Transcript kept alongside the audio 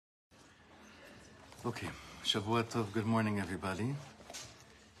Okay, Shavua Tov, good morning everybody.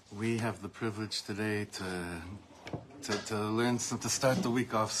 We have the privilege today to learn, to start the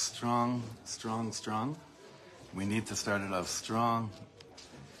week off strong. We need to start it off strong,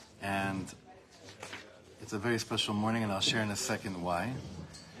 and it's a very special morning, and I'll share in a second why.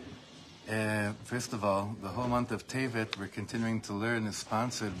 First of all, the whole month of Tevet we're continuing to learn is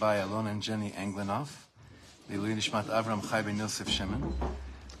sponsored by Alon and Jenny Englenoff, the Ilui Nishmat Avram Chai Ben Yosef Shimon.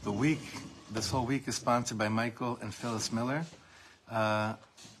 This whole week is sponsored by Michael and Phyllis Miller,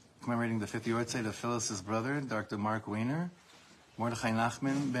 commemorating the 50th Yortzeit of Phyllis's brother, Dr. Mark Weiner, Mordechai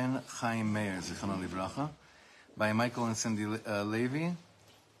Nachman ben Chaim Meir, Zichrono Livracha, by Michael and Cindy Levy,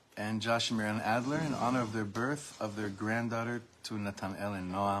 and Josh and Miriam Adler, in honor of their birth of their granddaughter to Nathanael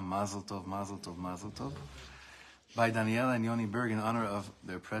and Noah, Mazel Tov, Mazel Tov, Mazel Tov, by Daniela and Yoni Berg, in honor of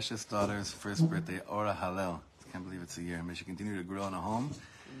their precious daughter's first birthday, Ora Hallel. I can't believe it's a year. May she continue to grow in a home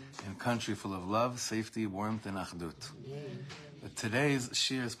and country full of love, safety, warmth, and achdut. But today's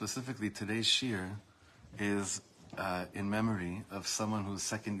shir, is in memory of someone whose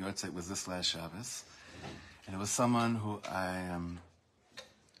second yortzeit was this last Shabbos, and it was someone who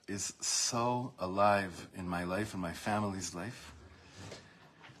is so alive in my life and my family's life,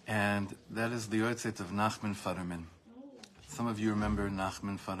 and that is the yortzeit of Nachman Futterman. Some of you remember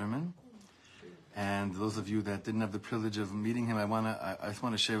Nachman Futterman. And those of you that didn't have the privilege of meeting him, I just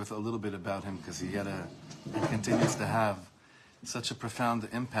want to share with a little bit about him, because he continues to have such a profound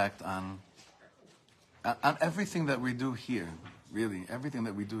impact on everything that we do here, really, everything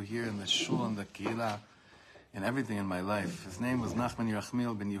that we do here in the shul and the kehillah, and everything in my life. His name was Nachman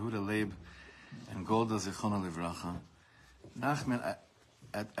Yerachmiel ben Yehuda Leib and Golda Zichrono Livracha. Nachman,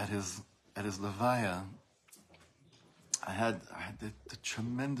 at his levaya, I had the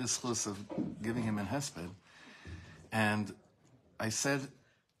tremendous chus of giving him an hesped, and I said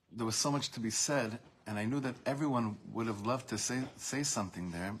there was so much to be said, and I knew that everyone would have loved to say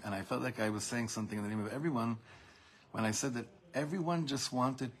something there, and I felt like I was saying something in the name of everyone when I said that everyone just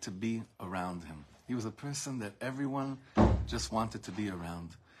wanted to be around him. He was a person that everyone just wanted to be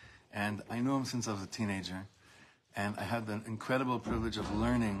around, and I knew him since I was a teenager, and I had the incredible privilege of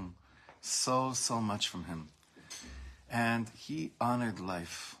learning so much from him. And he honored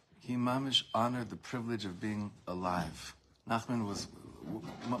life. He mamish honored the privilege of being alive. Nachman was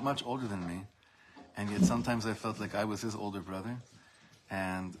much older than me, and yet sometimes I felt like I was his older brother.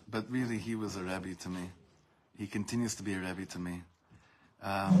 But really, he was a Rebbe to me. He continues to be a Rebbe to me.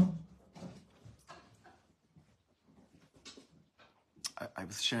 I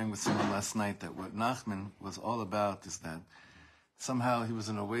was sharing with someone last night that what Nachman was all about is that somehow he was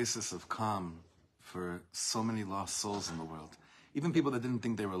an oasis of calm for so many lost souls in the world. Even people that didn't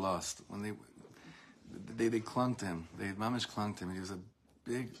think they were lost, when they clung to him. They mamish clung to him. He was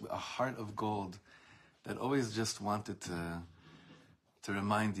a heart of gold that always just wanted to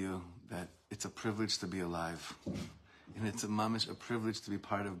remind you that it's a privilege to be alive. And it's a privilege to be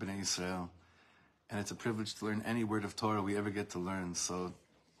part of Bnei Yisrael. And it's a privilege to learn any word of Torah we ever get to learn. So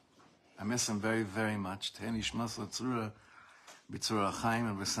I miss him very, very much. And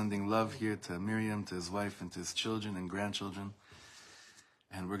we're sending love here to Miriam, to his wife, and to his children and grandchildren.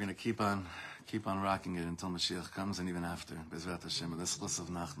 And we're going to keep on rocking it until Mashiach comes, and even after. Bezrat Hashem, the schus of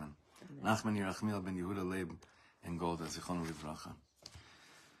Nachman. Nachman Yerachmiel ben Yehuda Leib and Golda, Zichrono Livracha.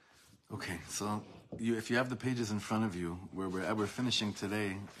 Okay, so if you have the pages in front of you, where we're finishing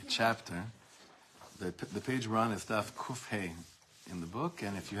today a chapter, the page we're on is Daf Kuf Hey in the book,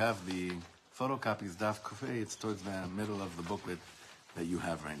 and if you have the photocopies Daf Kuf Hey, it's towards the middle of the booklet that you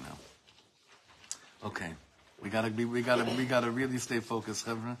have right now. Okay, we gotta really stay focused,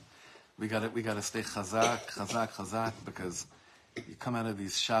 Chevra. We gotta stay chazak, because you come out of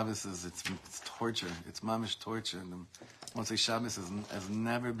these Shabbos, it's torture. It's mamish torture. And I want to say Shabbos has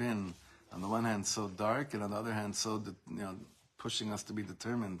never been, on the one hand, so dark, and on the other hand, so pushing us to be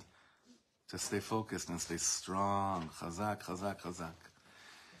determined to stay focused and stay strong. Chazak.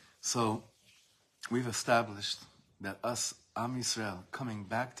 So we've established that us, Am Yisrael, coming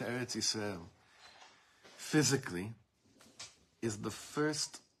back to Eretz Yisrael, physically, is the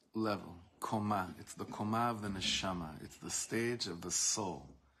first level, koma. It's the koma of the neshama. It's the stage of the soul.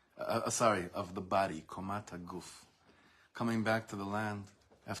 Of the body, komat haguf. Coming back to the land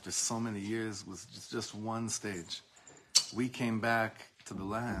after so many years was just one stage. We came back to the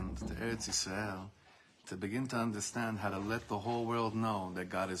land, to Eretz Yisrael, to begin to understand how to let the whole world know that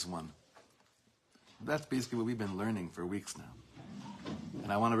God is one. That's basically what we've been learning for weeks now.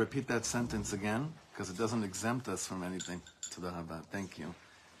 And I want to repeat that sentence again, because it doesn't exempt us from anything. Thank you.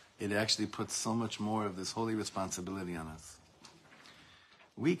 It actually puts so much more of this holy responsibility on us.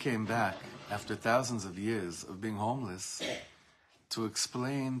 We came back after thousands of years of being homeless, to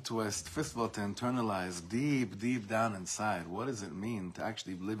explain to us, first of all, to internalize deep, deep down inside, what does it mean to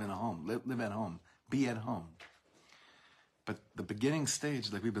actually live in a home, live at home, be at home. But the beginning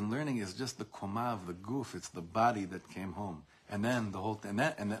stage, like we've been learning, is just the koma of the goof. It's the body that came home. And then the whole thing,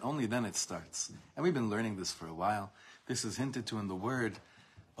 and then only then it starts. And we've been learning this for a while. This is hinted to in the word,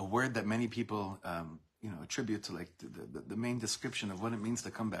 a word that many people, attribute to like the main description of what it means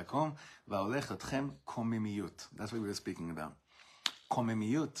to come back home. Va'olech otchem komimiyut. That's what we were speaking about.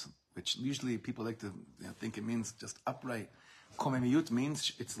 Komimiyut, which usually people like to think it means just upright. Komimiyut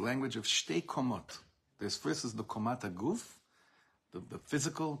means it's the language of shtei komot. There's first is the komat aguf, the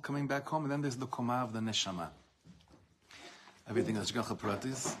physical coming back home, and then there's the koma of the neshama. Everything is Shgacha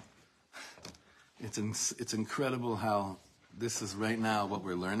Pratis. It's incredible how this is right now what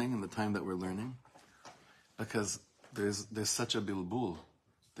we're learning in the time that we're learning, because there's such a bilbul.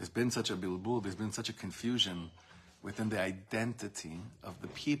 There's been such a bilbul. There's been such a confusion within the identity of the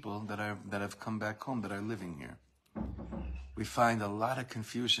people that have come back home, that are living here. We find a lot of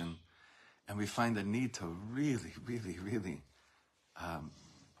confusion, and we find a need to really, really, really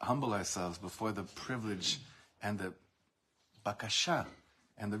humble ourselves before the privilege and the bakasha,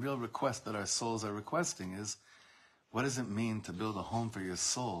 and the real request that our souls are requesting is, what does it mean to build a home for your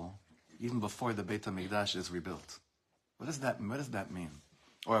soul even before the Beit HaMikdash is rebuilt? What does that mean?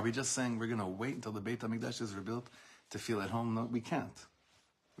 Or are we just saying we're going to wait until the Beit HaMikdash is rebuilt to feel at home? No, we can't.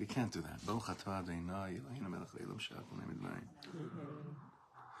 We can't do that.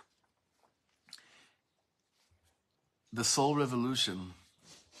 The soul revolution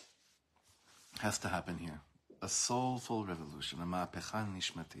has to happen here. A soulful revolution, a ma'apecha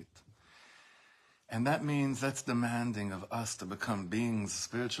nishmatit. And that means that's demanding of us to become beings,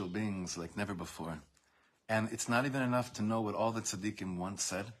 spiritual beings like never before. And it's not even enough to know what all the tzaddikim once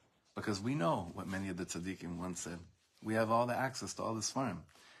said, because we know what many of the tzaddikim once said. We have all the access to all this farm.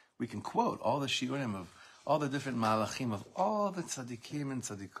 We can quote all the shiurim of all the different malachim of all the tzaddikim and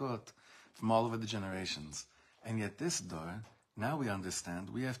tzaddikot from all over the generations. And yet this door, now we understand,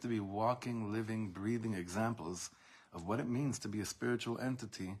 we have to be walking, living, breathing examples of what it means to be a spiritual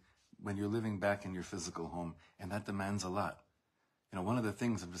entity when you're living back in your physical home. And that demands a lot. One of the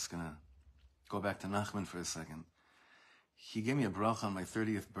things, I'm just going to go back to Nachman for a second. He gave me a bracha on my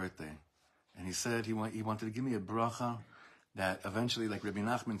 30th birthday. And he said he wanted to give me a bracha that eventually, like Rabbi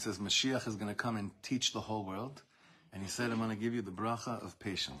Nachman says, Mashiach is going to come and teach the whole world. And he said, I'm going to give you the bracha of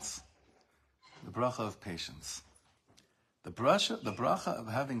patience. The bracha of patience. The bracha of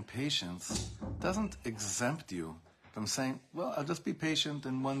having patience doesn't exempt you from saying, well, I'll just be patient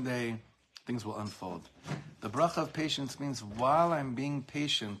and one day things will unfold. The bracha of patience means while I'm being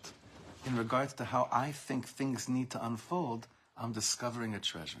patient in regards to how I think things need to unfold, I'm discovering a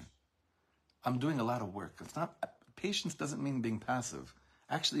treasure. I'm doing a lot of work. Patience doesn't mean being passive.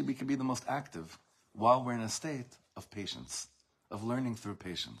 Actually, we can be the most active while we're in a state of patience, of learning through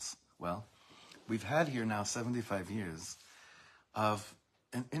patience. Well, we've had here now 75 years of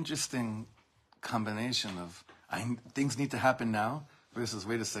an interesting combination of things need to happen now versus,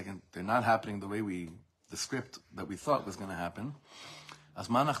 wait a second, they're not happening the way the script that we thought was going to happen.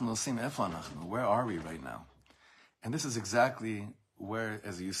 Where are we right now? And this is exactly where,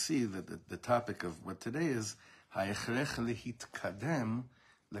 as you see, the topic of what today is, we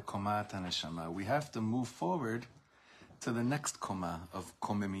have to move forward to the next koma of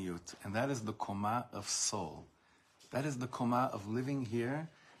komimiyut, and that is the koma of soul. That is the koma of living here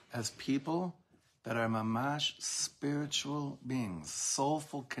as people that are mamash spiritual beings,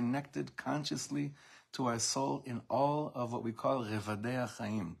 soulful, connected consciously to our soul in all of what we call revadei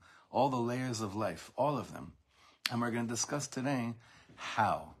chaim, all the layers of life, all of them. And we're going to discuss today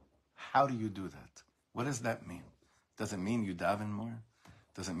how. How do you do that? What does that mean? Does it mean you daven more?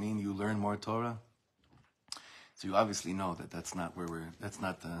 Does it mean you learn more Torah? So you obviously know that that's not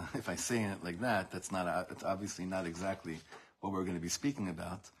if I say it like that, it's obviously not exactly what we're going to be speaking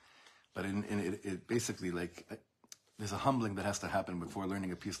about. But it basically, like, there's a humbling that has to happen before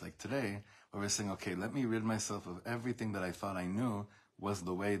learning a piece like today, where we're saying, okay, let me rid myself of everything that I thought I knew was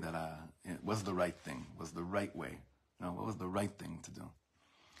the way that was the right thing, was the right way. What was the right thing to do?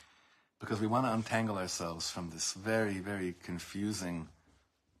 Because we want to untangle ourselves from this very, very confusing,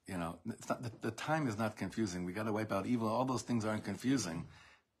 it's not, the time is not confusing. We got to wipe out evil. All those things aren't confusing.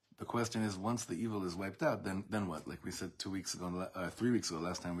 The question is, once the evil is wiped out, then what? Like we said 3 weeks ago,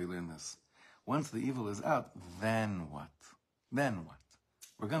 last time we learned this. Once the evil is out, then what? Then what?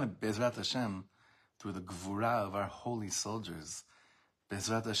 We're going to, Bezrat Hashem, through the gvura of our holy soldiers,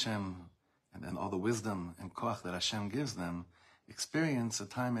 Bezrat Hashem, and then all the wisdom and koach that Hashem gives them, experience a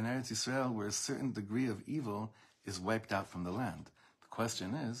time in Eretz Yisrael where a certain degree of evil is wiped out from the land. The question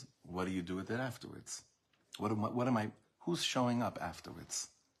is, what do you do with it afterwards? Who's showing up afterwards?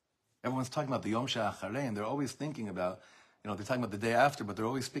 Everyone's talking about the Yom Sha'acharei, and they're always thinking about, they're talking about the day after, but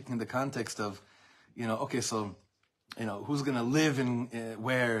they're always speaking in the context of, okay, so, who's going to live in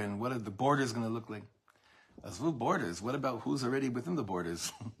where, and what are the borders going to look like? Azvu borders. What about who's already within the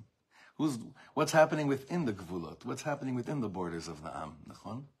borders? What's happening within the gvulot? What's happening within the borders of the Am?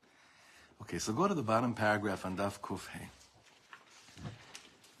 Nachon? Okay, so go to the bottom paragraph on Daf Kuf Hey.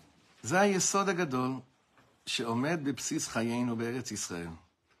 זה היסוד הגדול שעומד בבסיס חיינו בארץ ישראל.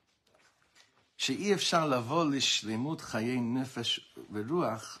 שאי אפשר לבוא לשלמות חיי נפש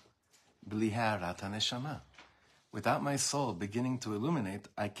ורוח בלי הארת הנשמה. Without my soul beginning to illuminate,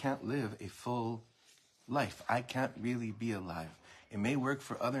 I can't live a full life. I can't really be alive. It may work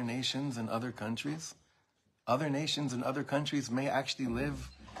for other nations and other countries. Other nations and other countries may actually live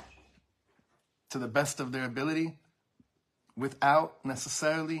to the best of their ability without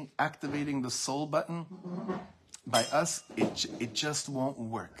necessarily activating the soul button. By us, it just won't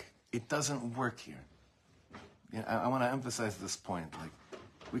work. It doesn't work here. I want to emphasize this point. Like,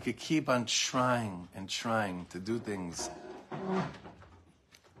 we could keep on trying and trying to do things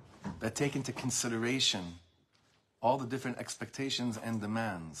that take into consideration all the different expectations and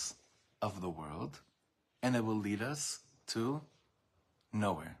demands of the world, and it will lead us to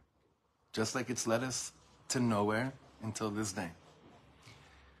nowhere. Just like it's led us to nowhere until this day.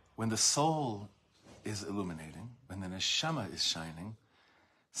 When the soul is illuminating, when the neshama is shining,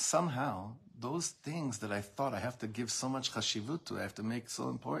 somehow those things that I thought I have to give so much chashivut to, I have to make so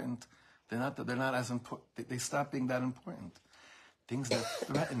important, they're not as important. They stop being that important. Things that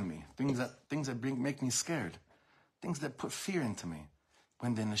threaten me, things that make me scared, things that put fear into me.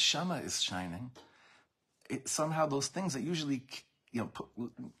 When the neshama is shining, somehow those things that usually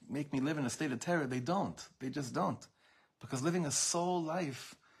make me live in a state of terror, they don't. They just don't. Because living a soul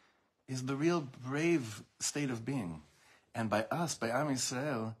life is the real brave state of being. And by us, by Am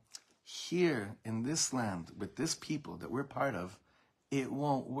Yisrael, here in this land, with this people that we're part of, it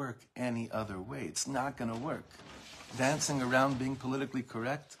won't work any other way. It's not going to work. Dancing around being politically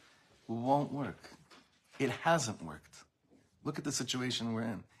correct won't work. It hasn't worked. Look at the situation we're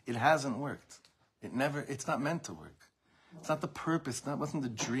in. It hasn't worked. It's not meant to work. It's not the purpose. That wasn't the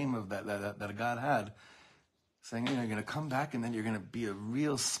dream of that God had. Saying, you're going to come back and then you're going to be a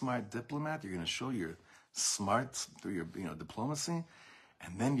real smart diplomat. You're going to show your smarts through your diplomacy.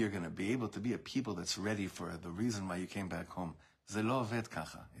 And then you're going to be able to be a people that's ready for the reason why you came back home. Ze lo oved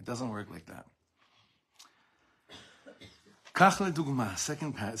kacha. It doesn't work like that. Kach ledugma,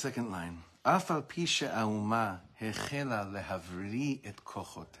 second line. Af al pi she'auma hechela lehavri et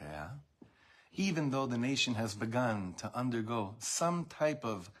kochotea. Even though the nation has begun to undergo some type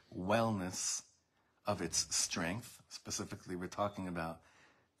of wellness of its strength, specifically we're talking about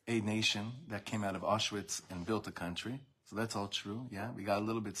a nation that came out of Auschwitz and built a country. So that's all true, yeah? We got a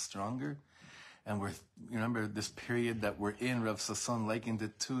little bit stronger. And remember this period that we're in, Rav Sasson likened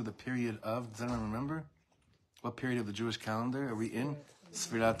it to the period of, does anyone remember? What period of the Jewish calendar are we in?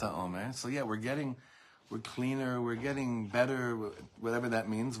 Sfirat HaOmer. So yeah, we're cleaner, we're getting better, whatever that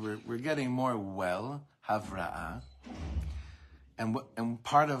means. We're getting more well, Havra'ah. And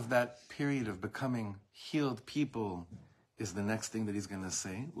part of that period of becoming healed people is the next thing that he's going to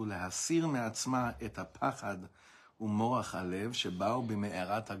say. Ulehasir me'atzma et hapachad u'moach halev sheba'u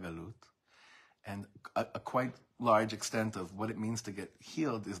b'me'erat hagalut. And a quite large extent of what it means to get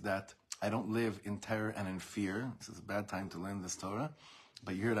healed is that I don't live in terror and in fear. This is a bad time to learn this Torah.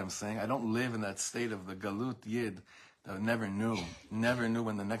 But you hear what I'm saying? I don't live in that state of the galut yid that I never knew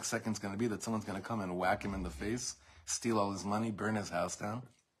when the next second's going to be that someone's going to come and whack him in the face, steal all his money, burn his house down.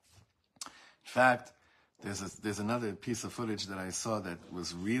 In fact, there's another piece of footage that I saw that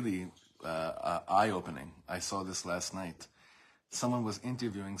was really eye-opening. I saw this last night. Someone was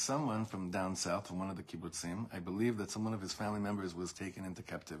interviewing someone from down south, from one of the kibbutzim. I believe that one of his family members was taken into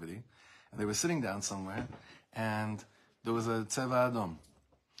captivity. And they were sitting down somewhere, and there was a Tzeva Adom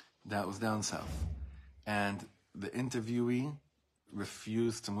that was down south. And the interviewee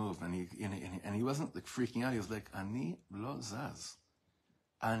refused to move. And he wasn't like freaking out. He was like, Ani lo zaz.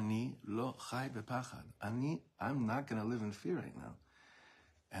 Ani lo chai bepachad. I'm not going to live in fear right now.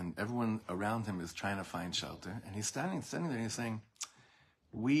 And everyone around him is trying to find shelter. And he's standing there and he's saying,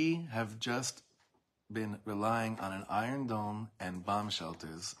 we have just been relying on an iron dome and bomb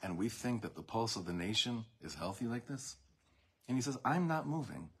shelters, and we think that the pulse of the nation is healthy like this? And he says, I'm not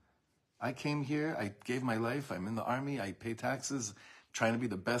moving. I came here, I gave my life, I'm in the army, I pay taxes, trying to be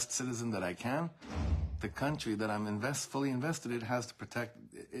the best citizen that I can. the country that I'm fully invested in has to protect.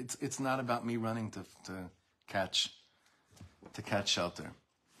 It's not about me running to catch shelter.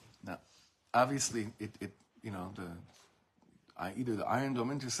 Now, obviously, either the Iron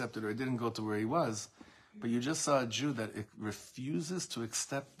Dome intercepted or it didn't go to where he was. But you just saw a Jew that it refuses to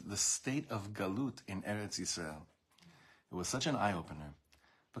accept the state of galut in Eretz Yisrael. It was such an eye-opener.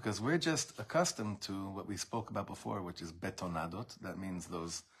 Because we're just accustomed to what we spoke about before, which is betonadot. That means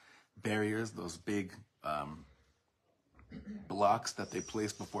those barriers, those big blocks that they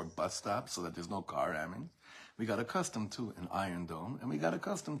place before bus stops so that there's no car ramming. We got accustomed to an Iron Dome, and we got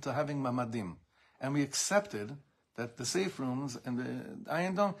accustomed to having mamadim. And we accepted that the safe rooms and the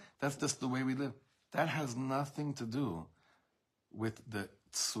Iron Dome, that's just the way we live. That has nothing to do with the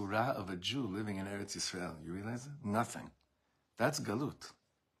tzura of a Jew living in Eretz Yisrael. You realize it? Nothing. That's galut.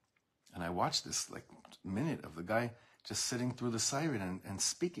 And I watched this minute of the guy just sitting through the siren and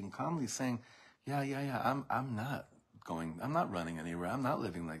speaking calmly, saying, I'm not running anywhere. I'm not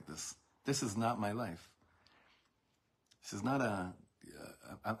living like this. This is not my life. This is not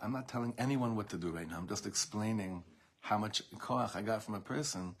I'm not telling anyone what to do right now. I'm just explaining how much koach I got from a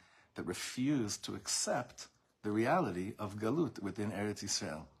person that refused to accept the reality of galut within Eretz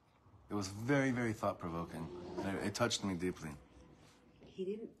Yisrael. It was very, very thought-provoking. It touched me deeply. He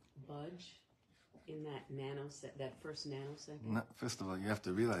didn't budge in that first nanosecond? No, first of all, you have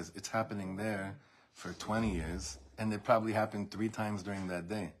to realize it's happening there for 20 years, and it probably happened 3 times during that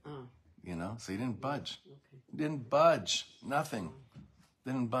day. Oh. So he didn't budge. Okay. He didn't budge. Nothing.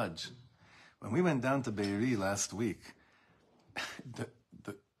 Didn't budge. When we went down to Be'eri last week,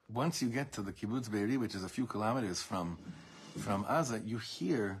 once you get to the kibbutz Be'eri, which is a few kilometers from Gaza, you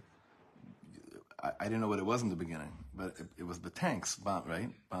hear, I didn't know what it was in the beginning, but it was the tanks,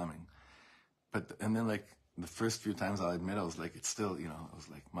 bombing. And then the first few times, I'll admit, I was like, it's still, it was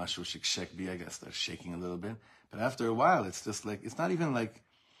like, mashu shik bi, I guess, started shaking a little bit. But after a while, it's just it's not even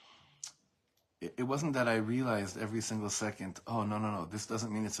it wasn't that I realized every single second, oh, no, this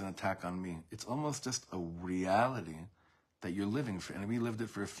doesn't mean it's an attack on me. It's almost just a reality that you're living for. And we lived it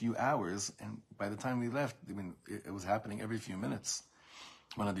for a few hours, and by the time we left, it was happening every few minutes.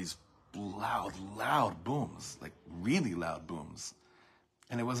 One of these loud booms, really loud booms.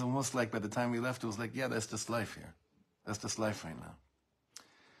 And it was almost like by the time we left, it was like, yeah, that's just life here. That's just life right now.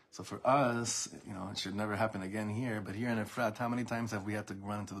 So for us, it should never happen again here. But here in Efrat, how many times have we had to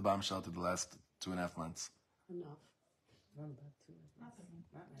run into the bomb shelter the last 2.5 months? Enough.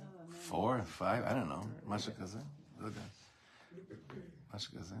 4, 5, I don't know.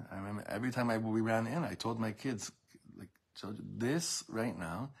 I remember every time we ran in, I told my kids, children, this right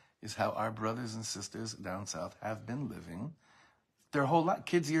now is how our brothers and sisters down south have been living their whole life.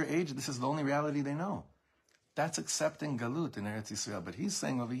 Kids your age, this is the only reality they know. That's accepting galut in Eretz Yisrael. But he's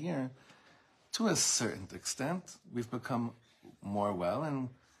saying over here, to a certain extent, we've become more well, and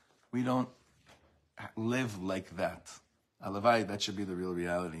we don't live like that. Alavai, that should be the real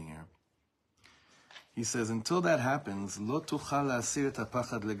reality here. He says, until that happens, lo tuchal la'asir et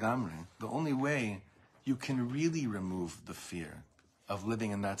hapachad legamri. The only way you can really remove the fear of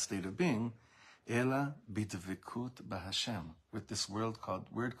living in that state of being, ela bidvikut b'Hashem, with this word called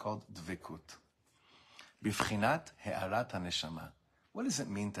dvikut. Bivchinat he'arat haneshama. What does it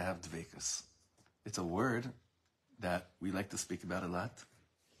mean to have dvekus? It's a word that we like to speak about a lot.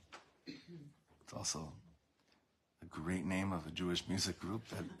 It's also a great name of a Jewish music group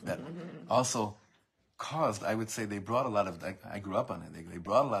that also caused, I would say, they brought a lot of, I grew up on it, they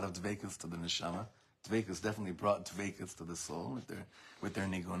brought a lot of dvekus to the neshama. Dvekus definitely brought dvekus to the soul with their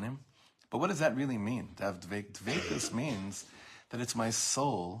nigunim. But what does that really mean? To have dvekus means that it's my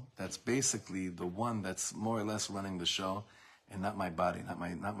soul that's basically the one that's more or less running the show, and not my body,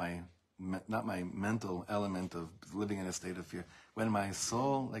 not my mental element of living in a state of fear. When my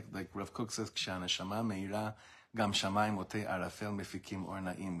soul, like Rav Kook says, "Kshaneshama meira gam shamayim otei arafel mefikim or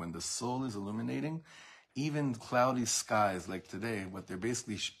naim." When the soul is illuminating, even cloudy skies like today, what they're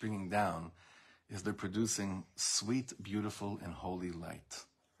basically bringing down is they're producing sweet, beautiful, and holy light.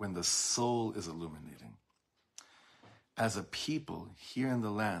 When the soul is illuminating. As a people here in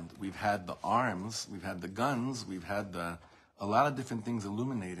the land, we've had the arms, we've had the guns, we've had a lot of different things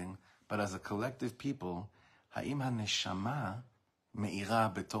illuminating, but as a collective people, ha'im ha'neshama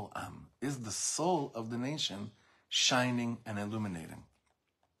me'ira betor am, is the soul of the nation shining and illuminating.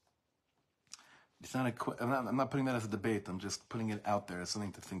 It's not I'm not putting that as a debate, I'm just putting it out there as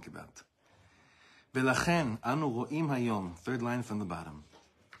something to think about. V'lachen anu ro'im hayom, third line from the bottom.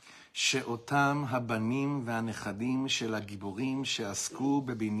 שאותם הבנים והנכדים של הגיבורים שעסקו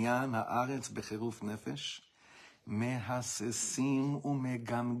בבניין הארץ בחירוף נפש, מהססים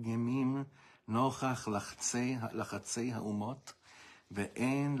ומגמגמים נוכח לחצי האומות,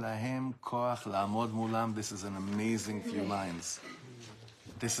 ואין להם כוח לעמוד מולם. This is an amazing few lines.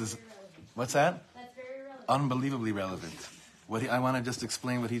 This is, what's that? That's very relevant. Unbelievably relevant. I want to just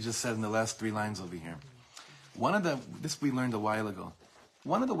explain what he just said in the last 3 lines over here. This we learned a while ago.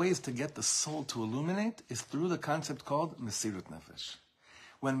 One of the ways to get the soul to illuminate is through the concept called Mesirut Nefesh.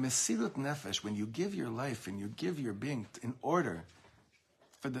 When Mesirut Nefesh, when you give your life and you give your being in order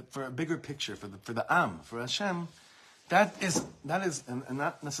for a bigger picture, for the Am, for Hashem, that is, and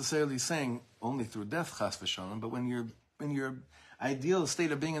not necessarily saying only through death, chas v'shalom, but when your ideal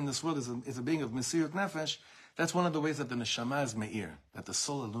state of being in this world is a being of Mesirut Nefesh, that's one of the ways that the neshama is me'ir, that the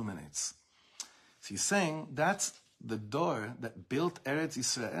soul illuminates. So he's saying that's the door that built Eretz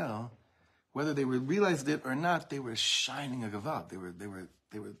Yisrael. Whether they realized it or not, they were shining a gavad. They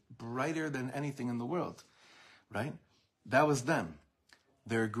were brighter than anything in the world, right? That was them.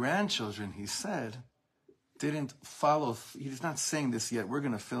 Their grandchildren, he said, didn't follow. He's not saying this yet. We're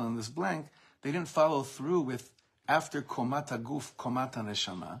going to fill in this blank. They didn't follow through with, after komata guf, komata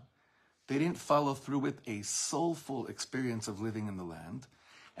neshama. They didn't follow through with a soulful experience of living in the land.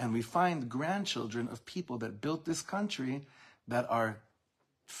 And we find grandchildren of people that built this country that are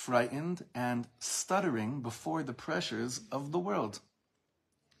frightened and stuttering before the pressures of the world.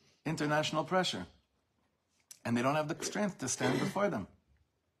 International pressure. And they don't have the strength to stand before them.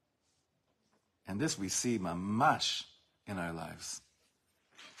 And this we see mamash in our lives.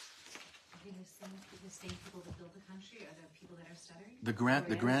 Are the same people that built the country? Are there people that are stuttering? The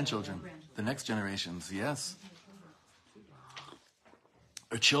grandchildren, the next generations, yes.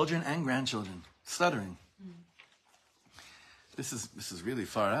 Or children and grandchildren, stuttering. This is really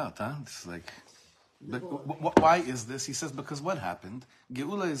far out, huh? This is like, but why is this? He says, because what happened?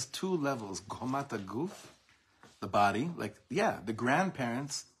 Geula is 2 levels. Komata guf, the body, the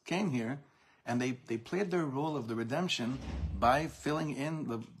grandparents came here and they played their role of the redemption by filling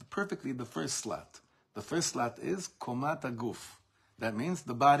in perfectly the first slot. The first slot is komata guf. That means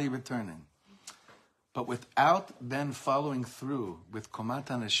the body returning. But without then following through with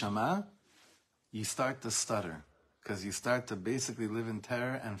komata neshama, you start to stutter. Because you start to basically live in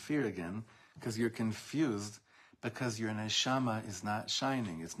terror and fear again, because you're confused, because your neshama is not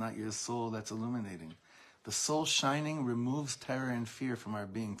shining. It's not your soul that's illuminating. The soul shining removes terror and fear from our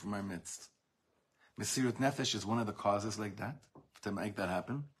being, from our midst. Mesirut Nefesh is one of the causes like that, to make that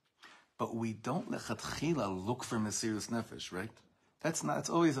happen. But we don't lechatchila look for Mesirut Nefesh, right? It's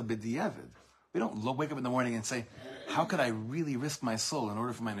always a b'diavad. We don't wake up in the morning and say, how could I really risk my soul in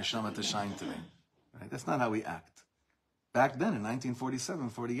order for my neshama to shine today? Right? That's not how we act. Back then, in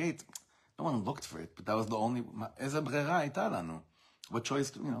 1947, 48, no one looked for it, but that was the only. What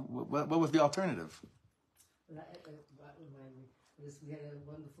choice? What was the alternative? We had a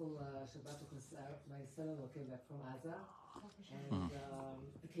wonderful Shabbat because my son-in-law came back from Gaza, and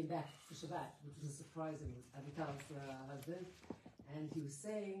came back for Shabbat, which was surprising. Avital's husband, and he was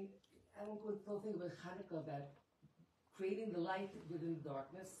saying, I won't go into the whole thing about Hanukkah, about creating the light within the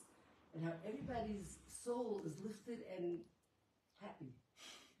darkness, and how everybody's soul is lifted and happy.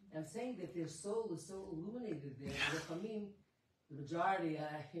 I'm saying that their soul is so illuminated there. The majority,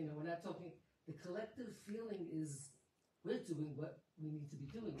 we're not talking. The collective feeling is we're doing what we need to be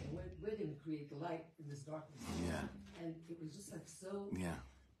doing, and we're going to create the light in this darkness. Yeah. And it was just like so. Yeah.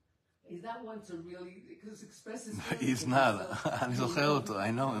 He's not one to really express his. He's not. I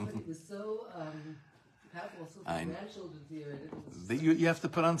know him. It was so. Powerful, so I know. grandchildren here. You have to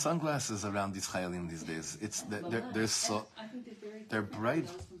put on sunglasses around these chayalim these days. They're so. I think They're bright.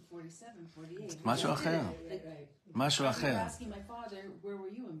 Those from 47, 48. Mashu acher. Mashu I remember acher. asking my father, where were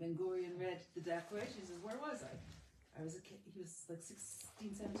you? And Ben Gurion read the Declaration. He says, where was I? I was a kid. He was like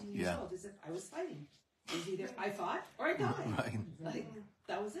 16, 17 years Yeah. old. He said, I was fighting. It was either I fought or I died. Right. Like,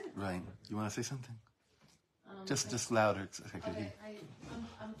 that was it. Right. You want to say something? Just louder. Okay,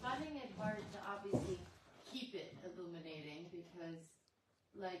 I'm finding it hard to obviously keep it illuminating because,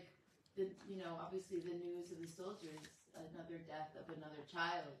 obviously the news of the soldiers, another death of another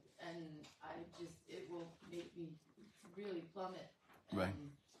child, and it will make me really plummet. And Right.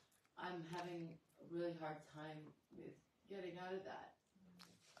 I'm having a really hard time with getting out of that.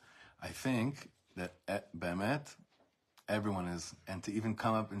 I think that Bemet, everyone is, and to even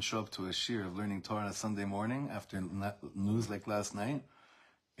come up and show up to a shir of learning Torah on a Sunday morning after news like last night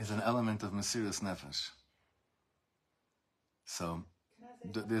is an element of Mesirus Nefesh. So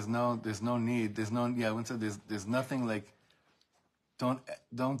there's no need. There's nothing like. Don't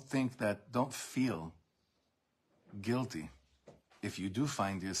feel guilty if you do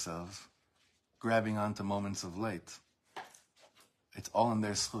find yourself grabbing onto moments of light. It's all in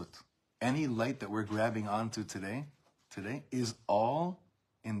their schut. any light that we're grabbing onto today is all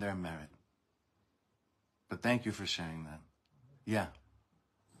in their merit. But thank you for sharing that. Yeah.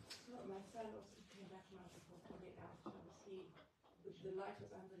 Well, my son also came back from Africa for 48 hours. The light was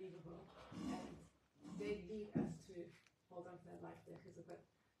unbelievable, and they need us to hold on to that light there. But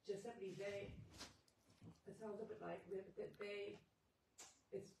just simply, it sounds a bit like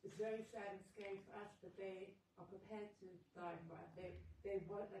it's very sad and scary for us, but they are prepared to die for us. They're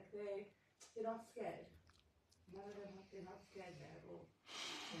not scared. None of them, they're not scared there at all.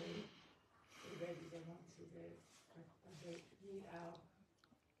 They want to. They need our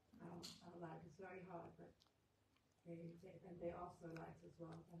light. It's very hard, but they also light as well.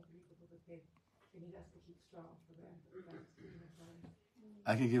 Unbelievable, but they need us to keep strong for them.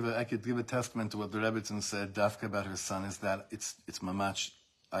 I could give a testament to what the Rebbetzin said, Dafka, about her son, is that it's mamach.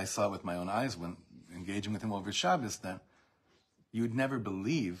 I saw it with my own eyes when engaging with him over Shabbos, that you'd never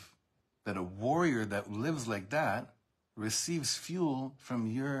believe that a warrior that lives like that receives fuel from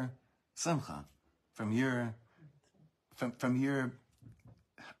your simcha, from your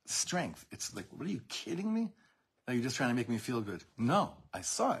strength. It's like, what, are you kidding me? Are you just trying to make me feel good? No, I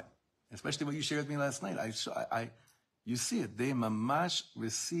saw it. Especially what you shared with me last night. You see it. They mamash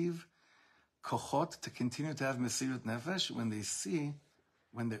receive kochot to continue to have mesirut nefesh when they see,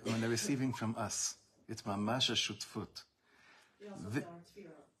 when they're receiving from us. It's mamash a shutfut. 100%.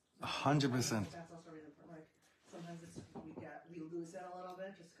 That's also really important. Like sometimes we lose it a little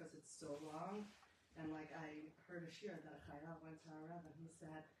bit just because it's so long. And like I heard a shir that a chayah went to our rabbi who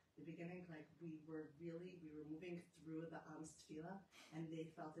said the beginning, like we were moving through the Am's tefillah and they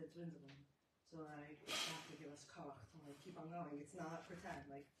felt it dwindling. So like they have to give us koch to like keep on going. It's not pretend.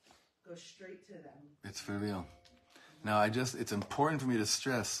 Like go straight to them. It's for real. Now it's important for me to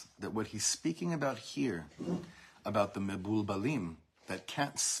stress that what he's speaking about here, about the mebulbalim that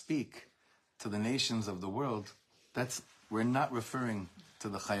can't speak to the nations of the world, we're not referring to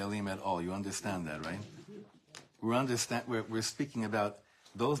the chayalim at all. You understand that, right? We're speaking about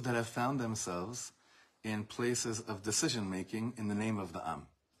those that have found themselves in places of decision making in the name of the Am.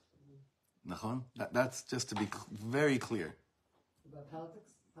 Nachon? That's just to be very clear. About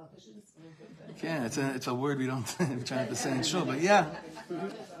politicians? Yeah, it's a word we don't try to say in shul, but yeah,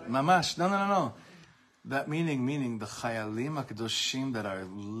 mamash. No. That meaning the chayalim hakadoshim that are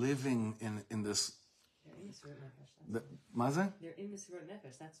living in this. Maze? They're in Mesirut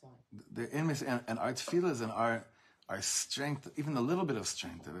Nefesh, that's why. They're in Mesirut, and our tefillas and our strength, even a little bit of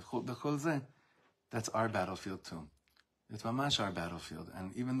strength, that's our battlefield too. It's mamash our battlefield,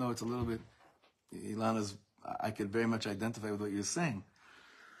 and even though it's a little bit, I could very much identify with what you're saying.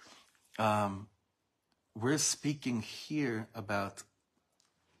 We're speaking here about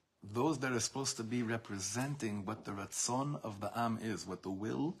those that are supposed to be representing what the ratzon of the Am is, what the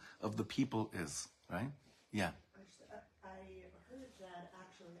will of the people is, right? Yeah. I heard that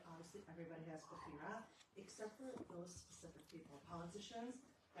actually, obviously, everybody has bechira, except for those specific people. Politicians,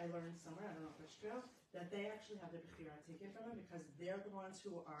 I learned somewhere, I don't know if it's true, that they actually have the bechira taken from them because they're the ones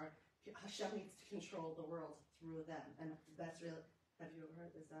who are, Hashem needs to control the world through them. And that's really, have you ever heard,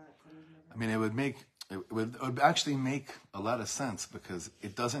 is that something you've ever heard? I mean, it would actually make a lot of sense because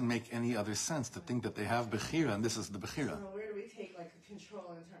it doesn't make any other sense to think that they have bechira and this is the bechira. So where do we take like the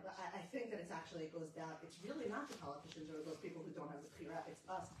control in terms? I think that it goes down. It's really not the politicians or those people who don't have the bechira. It's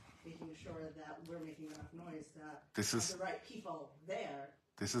us making sure that we're making enough noise that the right people there.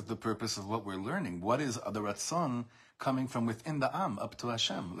 This is the purpose of what we're learning. What is the ratzon coming from within the Am up to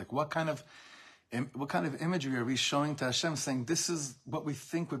Hashem? Like what kind of imagery are we showing to Hashem, saying this is what we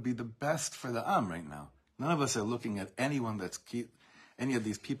think would be the best for the Am right now? None of us are looking at anyone any of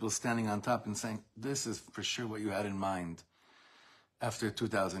these people standing on top and saying, this is for sure what you had in mind after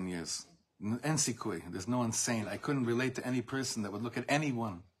 2,000 years. Ensikui, there's no one saying, I couldn't relate to any person that would look at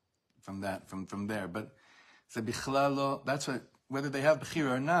anyone from there. But that's what, whether they have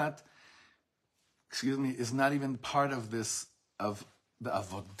bechira or not, is not even part of this, of the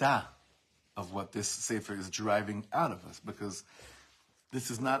avodah of what this sefer is driving out of us, because this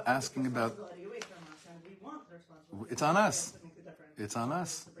is not asking about. It's on us. It's on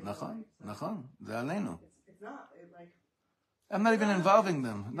us. Nachon, ze aleinu. It's not like. I'm not even involving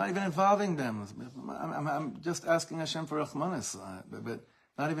them. I'm just asking Hashem for Rahmanis, but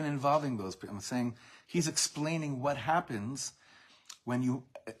not even involving those people. I'm saying he's explaining what happens when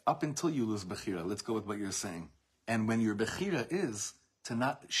up until you lose bechira. Let's go with what you're saying. And when your bechira is to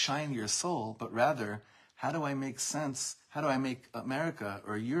not shine your soul, but rather, how do I make sense? How do I make America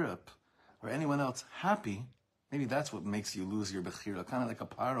or Europe or anyone else happy? Maybe that's what makes you lose your bechira. Kind of like a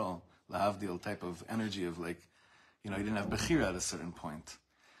paro, lahavdil type of energy of like, you didn't have bechira at a certain point.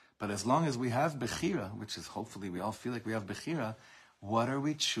 But as long as we have Bechira, which is hopefully we all feel like we have Bechira, what are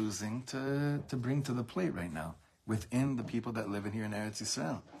we choosing to bring to the plate right now within the people that live in here in Eretz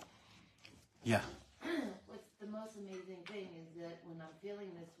Yisrael? Yeah. What's the most amazing thing is that when I'm feeling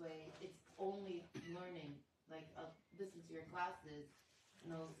this way, it's only learning. Like, I'll listen to your classes,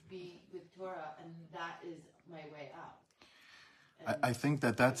 and I'll be with Torah, and that is my way out. I think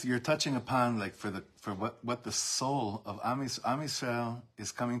that's you're touching upon, like, for what the soul of Am Yisrael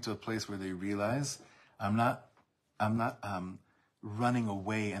is coming to a place where they realize I'm not running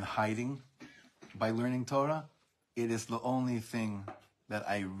away and hiding by learning Torah. It is the only thing that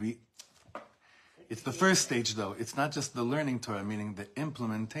it's the first stage, though. It's not just the learning Torah, meaning the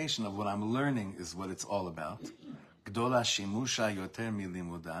implementation of what I'm learning is what it's all about. Gdola shimusha yoter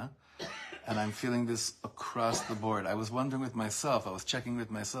milimuda. And I'm feeling this across the board. I was wondering with myself, I was checking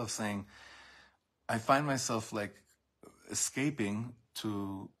with myself, saying, I find myself like escaping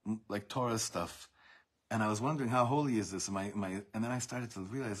to like Torah stuff. And I was wondering, how holy is this? And then I started to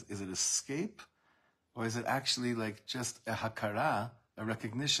realize, is it escape? Or is it actually like just a hakara, a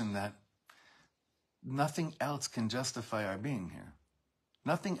recognition that nothing else can justify our being here?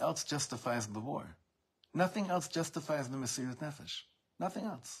 Nothing else justifies the war. Nothing else justifies the Mesirat Nefesh. Nothing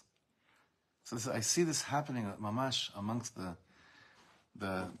else. So I see this happening, mamash, amongst the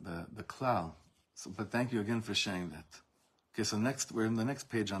klal. So, but thank you again for sharing that. Okay, so we're in the next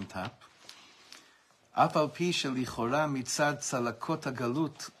page on top. אף על פי שלכאורה מצד צלקות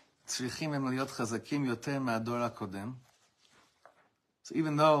הגלות צריכים הם להיות חזקים יותר מהדור הקודם. So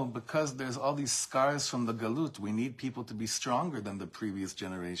even though, because there's all these scars from the galut, we need people to be stronger than the previous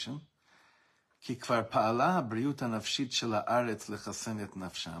generation. כי כבר פעלה הבריאות הנפשית של הארץ לחסן את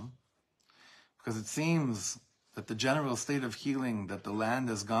נפשם. Because it seems that the general state of healing that the land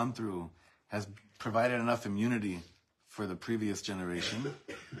has gone through has provided enough immunity for the previous generation.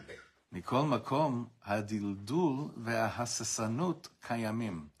 מכל מקום, הדלדול וההססנות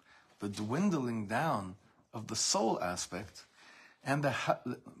קיימים. The dwindling down of the soul aspect and the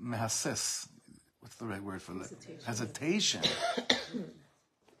mahassis, what's the right word for that? Hesitation.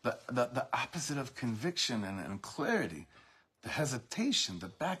 The opposite of conviction and clarity. The hesitation, the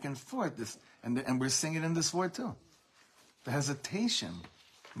back and forth, and we're seeing it in this war too. The hesitation,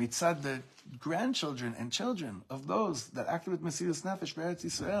 mitzad the grandchildren and children of those that acted with Mesiras Nefesh Be'eretz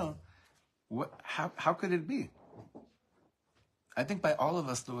Yisrael. How could it be? I think by all of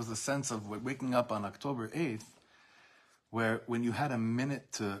us there was a sense of waking up on October 8th, where when you had a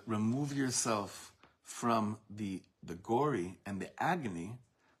minute to remove yourself from the gory and the agony,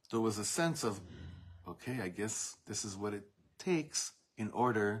 there was a sense of, okay, I guess this is what it takes in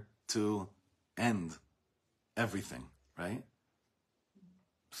order to end everything, right?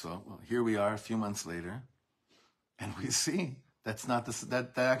 So here we are a few months later, and we see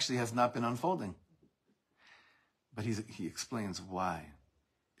that actually has not been unfolding. But he explains why.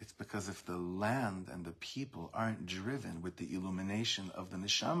 It's because if the land and the people aren't driven with the illumination of the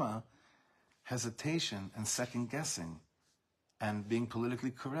neshama, hesitation and second guessing and being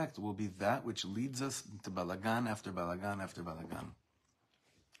politically correct will be that which leads us to balagan after balagan after balagan.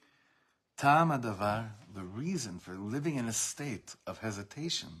 Tam adavar, the reason for living in a state of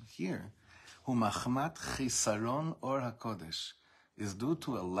hesitation here, hu machmat chisaron or hakodesh, is due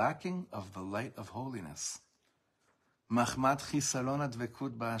to a lacking of the light of holiness. Machmat chisaron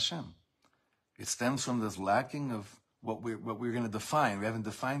advekut ba'Hashem. It stems from this lacking of what we're going to define. We haven't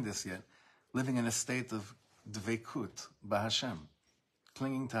defined this yet. Living in a state of dvekut ba'Hashem,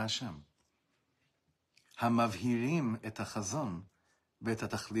 clinging to Hashem. Hamavhirim et hachazon v'et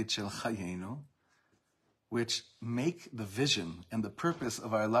hatachlit shel chayenu, which make the vision and the purpose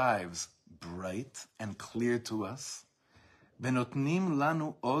of our lives bright and clear to us. V'notnim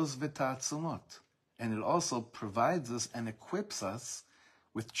lanu oz v'ta'atzumot, and it also provides us and equips us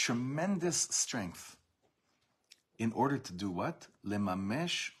with tremendous strength. In order to do what?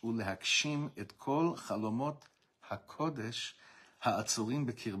 Lemamesh ulehakshim et kol chalomot hakodesh ha'atzurim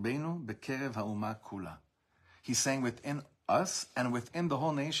bekirbenu bekerev ha'uma kula. He's saying within us and within the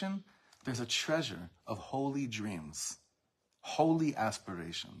whole nation, there's a treasure of holy dreams, holy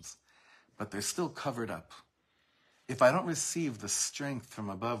aspirations, but they're still covered up. If I don't receive the strength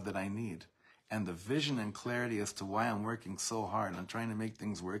from above that I need, and the vision and clarity as to why I'm working so hard on trying to make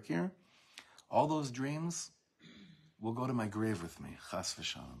things work here, all those dreams will go to my grave with me, chas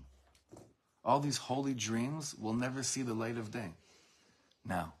v'shalom. All these holy dreams will never see the light of day.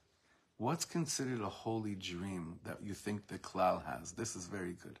 Now, what's considered a holy dream that you think the klal has? This is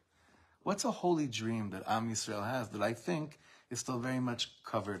very good. What's a holy dream that Am Yisrael has that I think is still very much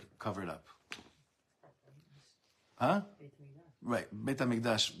covered up? Huh? Right, Beit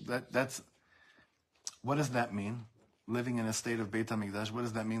HaMikdash, that's, what does that mean? Living in a state of Beit HaMikdash, what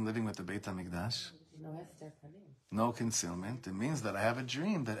does that mean, living with the Beit HaMikdash? No concealment. It means that I have a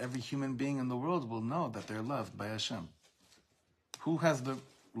dream that every human being in the world will know that they're loved by Hashem. Who has the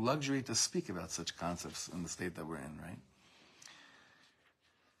luxury to speak about such concepts in the state that we're in, right?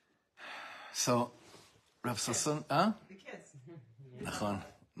 So, Rav Sasson, The kids.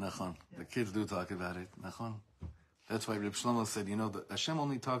 Nachon. The kids do talk about it. Nachon. That's why Reb Shlomo said, that Hashem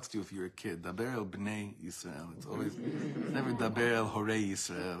only talks to you if you're a kid. Daber el bnei Yisrael. It's always, never Daber el horei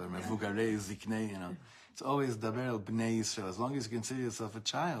Yisrael or mevugarei ziknei, It's always Daber el bnei Yisrael. As long as you consider yourself a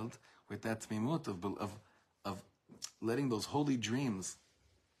child with that tmimut of letting those holy dreams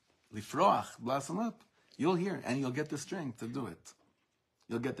lifroach, blossom up, you'll hear and you'll get the strength to do it.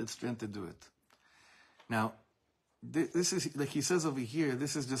 You'll get the strength to do it. Now, this is, like he says over here,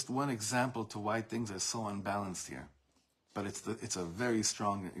 this is just one example to why things are so unbalanced here. But it's a very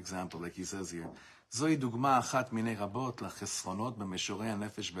strong example, like he says here. זוהי דוגמה אחת מיני רבות לחסרונות במישורי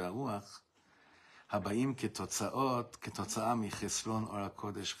הנפש והרוח, הבאים כתוצאה מחסרון אור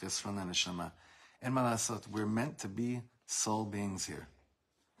הקודש, חסרון הנשמה. אין מה לעשות, we're meant to be soul beings here.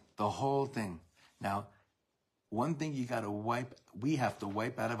 The whole thing. Now, one thing we have to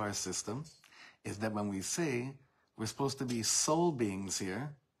wipe out of our system is that when we say we're supposed to be soul beings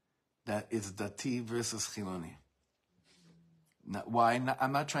here, that it's dati versus chiloni. Now, why?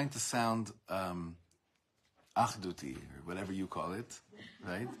 I'm not trying to sound achduti or whatever you call it,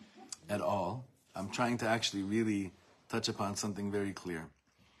 right? At all. I'm trying to actually really touch upon something very clear.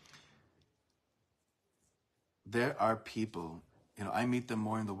 There are people, I meet them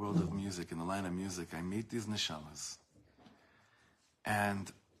more in the world of music, in the line of music. I meet these neshamas.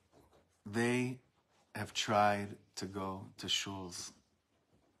 And they have tried to go to shuls.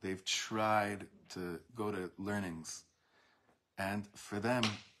 They've tried to go to learnings. And for them,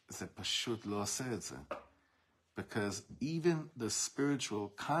 ze pashut lo oseh et ze. Because even the spiritual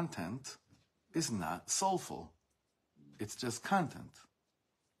content is not soulful. It's just content.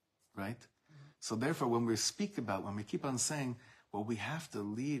 Right? So therefore, when we keep on saying, what we have to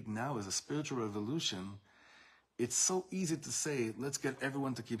lead now is a spiritual revolution, it's so easy to say, let's get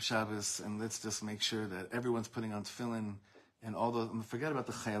everyone to keep Shabbos, and let's just make sure that everyone's putting on tefillin, and all those, forget about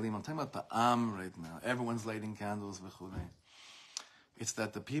the chayalim, I'm talking about the am right now. Everyone's lighting candles, v'chulei. It's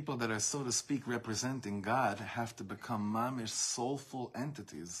that the people that are, so to speak, representing God have to become mamish, soulful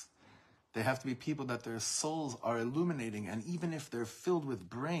entities. They have to be people that their souls are illuminating, and even if they're filled with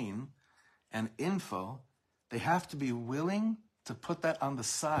brain and info, they have to be willing to put that on the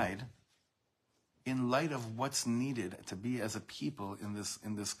side in light of what's needed to be as a people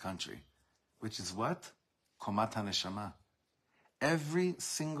in this country, which is what? Komat HaNeshama. Every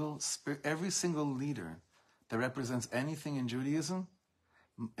single leader that represents anything in Judaism,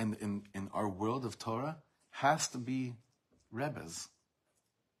 in our world of Torah, has to be Rebbes.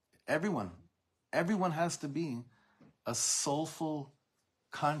 Everyone has to be a soulful,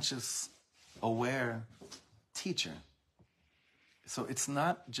 conscious, aware teacher. So it's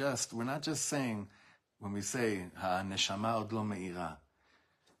not just, we're not just saying, when we say, ha-neshama od lo me'ira,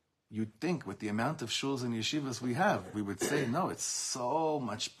 you'd think with the amount of shuls and yeshivas we have, we would say, no, it's so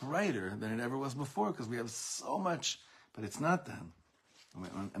much brighter than it ever was before because we have so much, but it's not that.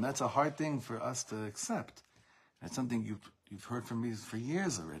 And that's a hard thing for us to accept. It's something you've heard from me for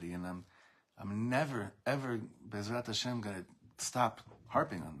years already, and I'm never, ever, Bezrat Hashem, going to stop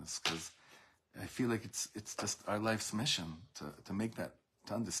harping on this because I feel like it's just our life's mission to make that,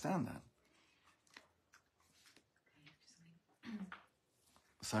 to understand that.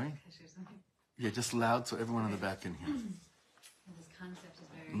 Sorry? Yeah, just loud so everyone in the back can hear. This concept is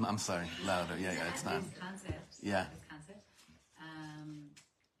very... I'm sorry, louder. Yeah, it's not. This concept. Yeah. This concept.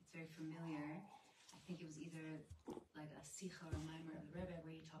 It's very familiar. I think it was either like a Sikha or a Maimer of the Rebbe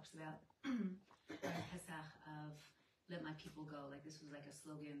where he talks about Pesach of let my people go. Like this was like a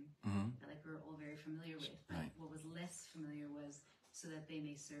slogan that like we're all very familiar with. But Right. what was less familiar was so that they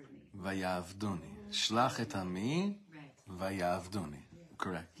may serve me. Vayavduni. Shlach et ami, Right. vayavduni.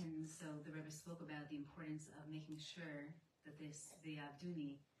 Correct. And so the Rebbe spoke about the importance of making sure that the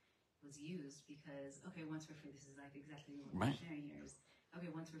Avduni was used because, okay, once we're free, this is like exactly what Right. we're sharing here is, okay,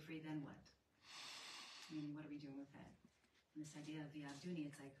 once we're free, then what? I mean, what are we doing with that? And this idea of the Avduni,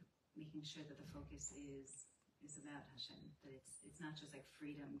 it's like making sure that the focus is about Hashem, that it's not just like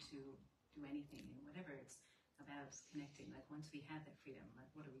freedom to do anything and whatever, it's about connecting. Like once we have that freedom,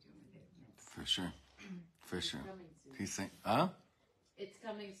 like what are we doing with it? And it's, For sure. For sure. Coming soon. He's saying, huh? It's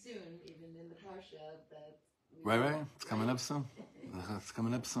coming soon, even in the Parsha that. Right. It's coming up soon. It's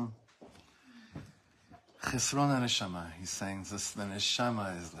coming up soon. Chesron neshama. He's saying this, the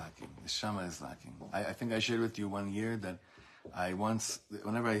neshama is lacking. Neshama is lacking. I think I shared with you one year that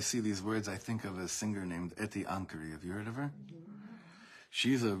whenever I see these words, I think of a singer named Eti Ankari. Have you heard of her?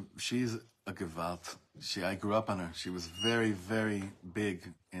 She's a gewalt. I grew up on her. She was very, very big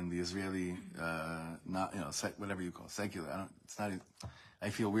in the Israeli, whatever you call it, secular. I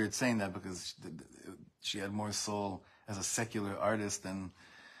feel weird saying that because she had more soul as a secular artist than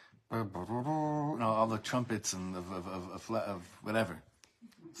all the trumpets and of whatever.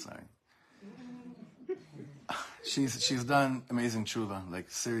 Sorry. She's done amazing tshuva, like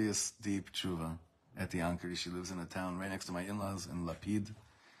serious, deep tshuva at the Ankari. She lives in a town right next to my in-laws in Lapid.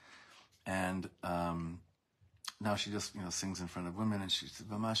 And now she just sings in front of women, and she's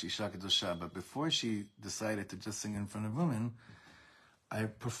Vamash Isha Kedusha. But before she decided to just sing in front of women, I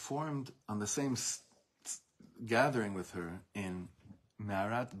performed on the same gathering with her in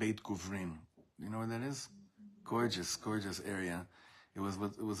Marat Beit Guvrin. You know where that is? Gorgeous, gorgeous area. It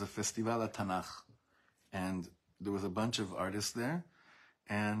was a festival at Tanakh, and there was a bunch of artists there,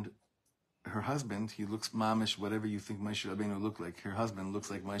 and her husband, he looks mamish, whatever you think Moshe Rabbeinu looked like. Her husband looks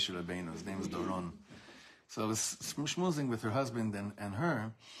like Moshe Rabbeinu. His name is Doron. So I was schmoozing with her husband and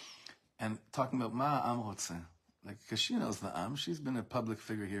her, and talking about Ma Am Rotze. Like, because she knows the Am. She's been a public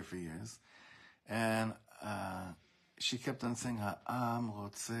figure here for years. And she kept on saying, Ha'am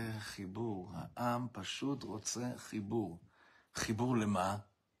Rotze Chibur. Ha'am Pashut Rotze Chibur. Chibur lema?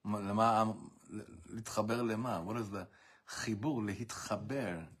 Lema Am, Litchaber lema? What is the Chibur?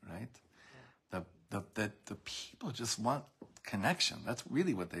 Lehitchaber, right? That the people just want connection. That's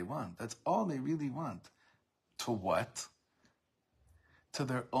really what they want. That's all they really want. To what? To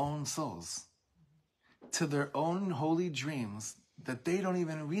their own souls. To their own holy dreams that they don't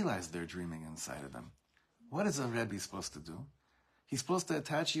even realize they're dreaming inside of them. What is a Rebbe supposed to do? He's supposed to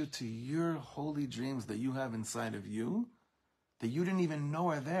attach you to your holy dreams that you have inside of you, that you didn't even know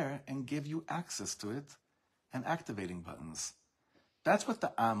are there, and give you access to it and activating buttons. That's what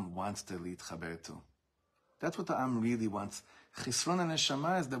the Am wants to litchaber to. That's what the Am really wants. Chisron and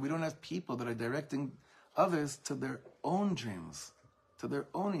Neshama is that we don't have people that are directing others to their own dreams, to their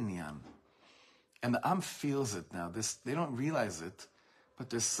own inyan. And the Am feels it now. They don't realize it,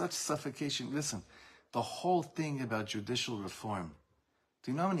 but there's such suffocation. Listen, the whole thing about judicial reform.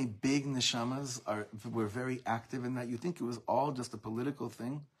 Do you know how many big neshamas were very active in that? You think it was all just a political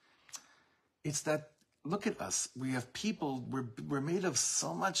thing? It's that, look at us. We have people, we're made of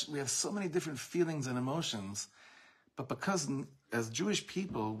so much, we have so many different feelings and emotions, but because as Jewish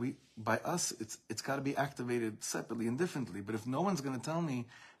people, by us, it's got to be activated separately and differently. But if no one's going to tell me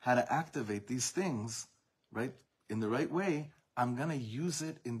how to activate these things, right, in the right way, I'm going to use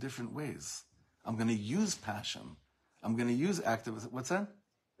it in different ways. I'm going to use passion. I'm going to use activism. What's that?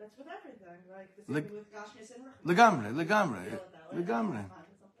 That's with everything. Like the same with Gashmis and Legamre.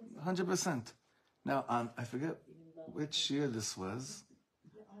 100%. Now, I forget which year this was.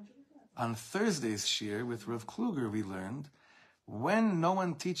 On Thursday's shir with Rav Kluger, we learned when no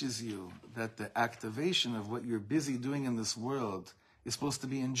one teaches you that the activation of what you're busy doing in this world is supposed to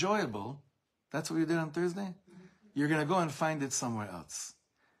be enjoyable, that's what you did on Thursday? You're going to go and find it somewhere else.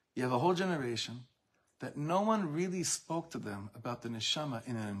 You have a whole generation that no one really spoke to them about the neshama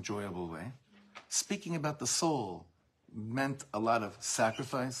in an enjoyable way. Speaking about the soul meant a lot of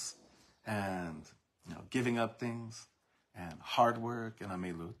sacrifice and giving up things and hard work and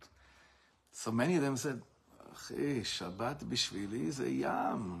amelut. So many of them said, Shabbat bishvili ze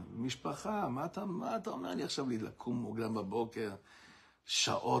yam, mishpacha, מה אתה אומר לי עכשיו לקום מוקדם בבוקר,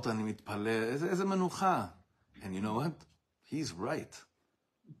 שעות אני מתפלל, איזה מנוחה. And you know what? He's right.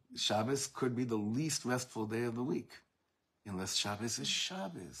 Shabbos could be the least restful day of the week, unless Shabbos is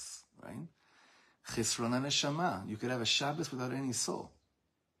Shabbos, right? Chisron neshama. You could have a Shabbos without any soul.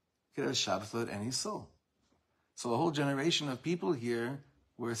 You could have a Shabbos without any soul. So a whole generation of people here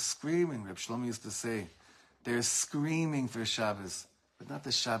were screaming. Reb Shlomo used to say, they're screaming for Shabbos, but not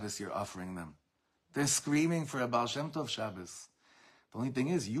the Shabbos you're offering them. They're screaming for a Baal Shem Tov Shabbos. The only thing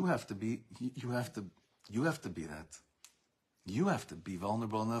is, you have to be that. You have to be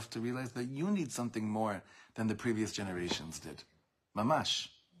vulnerable enough to realize that you need something more than the previous generations did. Mamash.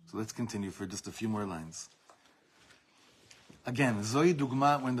 So let's continue for just a few more lines. Again, Zoi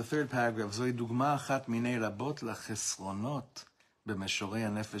Dugma, we're in the third paragraph. Zoi Dugma achat minei rabot lachesronot b'meshorei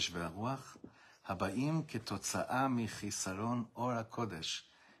hanefesh ve'arוח haba'im ketotza'a michisaron or HaKodesh,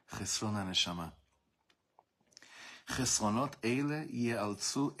 chesron haneshama. חסרונות אלה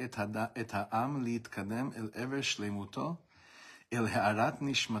יאלצו את העם להתקדם אל עבר שלמותו, אל הארת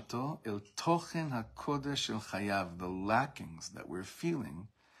נשמתו, אל תוכן הקודש של חייו. The lackings that we're feeling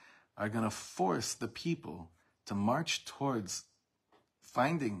are going to force the people to march towards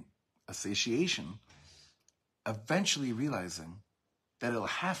finding a satiation, eventually realizing that it'll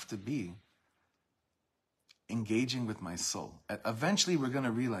have to be engaging with my soul. Eventually we're going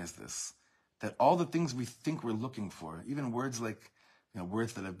to realize this, that all the things we think we're looking for, even words like,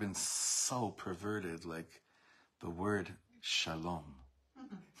 words that have been so perverted, like the word shalom.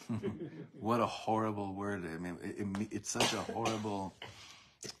 What a horrible word. I mean, it's such a horrible,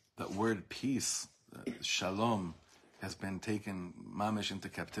 that word peace, shalom, has been taken mamish into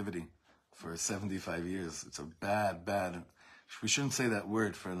captivity for 75 years. It's a bad, we shouldn't say that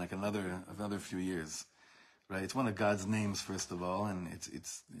word for like another few years, right? It's one of God's names, first of all, and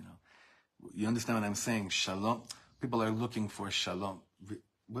it's you understand what I'm saying? Shalom. People are looking for shalom.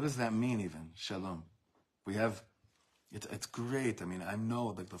 What does that mean even? Shalom. We have, it's great. I mean, I know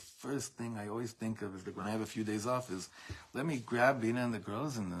like the first thing I always think of is like when I have a few days off is, let me grab Bina and the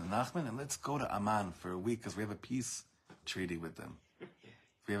girls and the Nachman and let's go to Amman for a week because we have a peace treaty with them.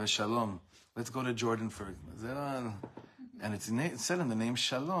 We have a shalom. Let's go to Jordan for, and it's said in the name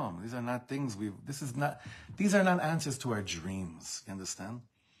shalom. These are not things these are not answers to our dreams. You understand?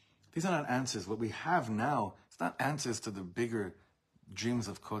 These are not answers. What we have now, it's not answers to the bigger dreams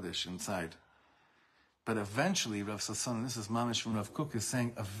of Kodesh inside. But eventually, Rav Sasson, this is Mamish from Rav Kook, is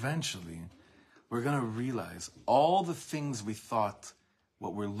saying, eventually, we're going to realize all the things we thought,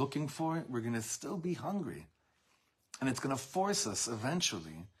 what we're looking for, we're going to still be hungry. And it's going to force us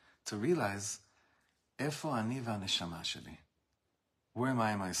eventually to realize, Efo ani v'aneshama sheli? Where am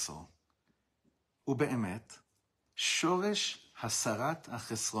I in my soul? Ube'emet, shoresh hasarat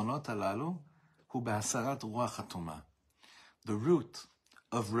hachesronot halalu hu behasarat ruach hatuma. The root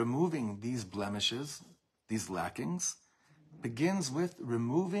of removing these blemishes, these lackings, begins with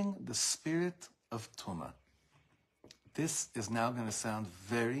removing the spirit of Tuma. This is now going to sound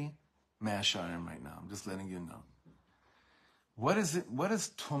very Me'asharim right now. I'm just letting you know. What does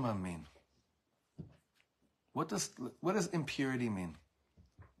Tuma mean? What does impurity mean?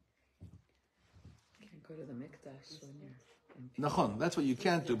 You can't go to the mikdash when you're Nachon, that's what you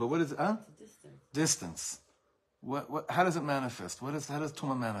can't do, but what is it? Distance. How does it manifest? How does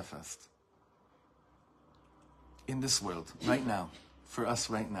Tuma manifest? In this world, right now, for us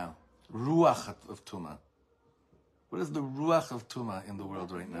right now. Ruach of Tuma. What is the Ruach of Tuma in the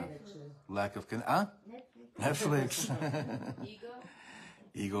world right now? Lack of Netflix.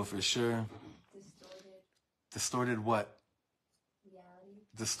 Ego for sure. Distorted what?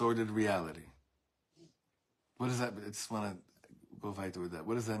 Distorted reality. What does that mean? I just want to go fight with that.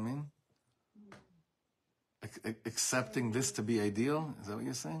 What does that mean? Accepting this to be ideal? Is that what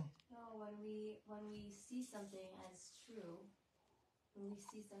you're saying? No, when we see something as true, and it's,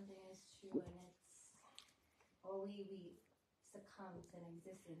 or we succumb to an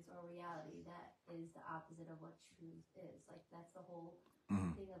existence or reality that is the opposite of what truth is. Like that's the whole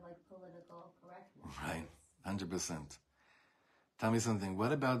thing of like political correctness. Right, 100%. Tell me something.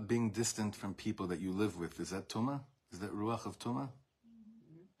 What about being distant from people that you live with? Is that Tuma? Is that Ruach of Tuma?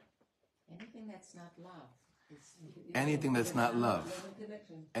 Anything that's not love. Anything that's not love.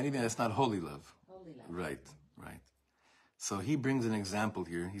 Anything that's not holy love. Holy love. Right. So he brings an example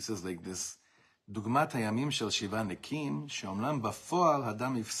here. He says like this, דוגמת הימים של שבעה נקים, שאומנם בפועל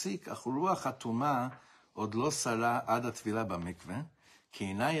הדם הפסיק, אך רוח הטומאה עוד לא שרה עד הטבילה במקווה, כי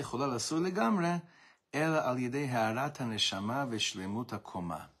אינה יכולה לסור לגמרי, אלא על ידי הערת הנשמה ושלמות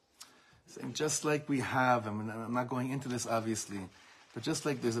הקומה. Just like we have, I'm not going into this obviously, but just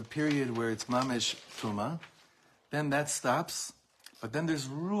like there's a period where it's mamish tuma, then that stops, but then there's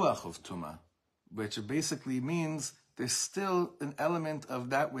ruach of tuma, which basically means there's still an element of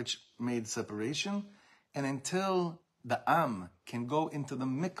that which made separation, and until the am can go into the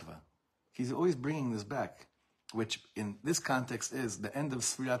mikveh, he's always bringing this back, which in this context is the end of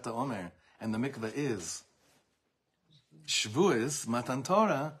Sfirat HaOmer, and the mikveh is Shavuos, Matan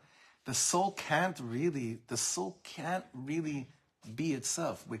Torah. The soul can't really be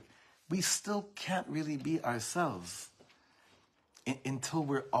itself. We still can't really be ourselves until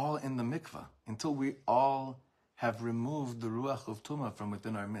we're all in the mikveh, until we all have removed the ruach of Tuma from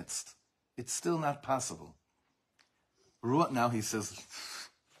within our midst. It's still not possible. Ruach, now he says,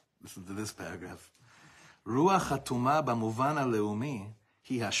 listen to this paragraph. Ruach HaTuma במובן הלאומי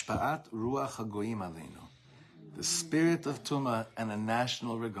היא השפעת רוח הגויים עלינו. The spirit of Tuma and a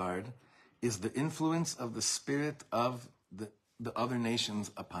national regard is the influence of the spirit of the other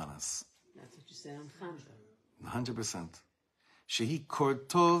nations upon us. That's what you said on Chanukah. 100%. שהיא קור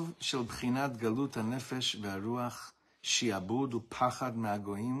טוב של בחינת גלות הנפש והרוח, שיעבוד ופחד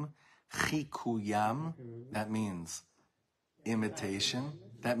מהגויים, חיקוים, that means imitation.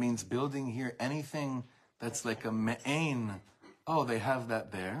 That means building here anything that's like a me'ain. Oh, they have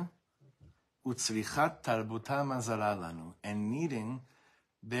that there. Utzrichat tarbuta mazara lanu. And needing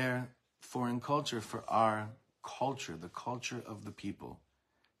their foreign culture for our culture, the culture of the people.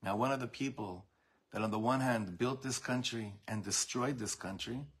 Now, one of the people that on the one hand built this country and destroyed this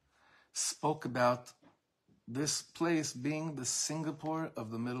country spoke about this place being the Singapore of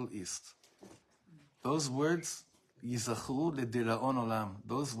the Middle East. Those words, Yizachu ledira'on olam,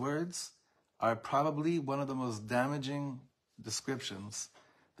 those words are probably one of the most damaging descriptions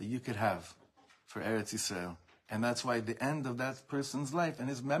that you could have for Eretz Yisrael. And that's why the end of that person's life and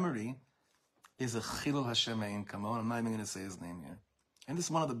his memory is a Chilul Hashem Ein Kamon. I'm not even going to say his name here. And this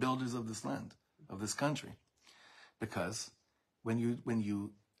is one of the builders of this land, of this country. Because when you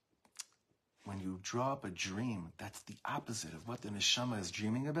draw up a dream, that's the opposite of what the neshama is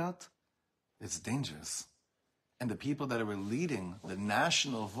dreaming about. It's dangerous. And the people that were leading the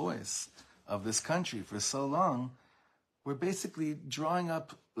national voice of this country for so long were basically drawing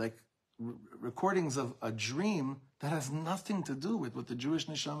up like recordings of a dream that has nothing to do with what the Jewish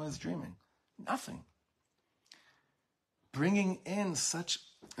neshama is dreaming. Nothing. Bringing in such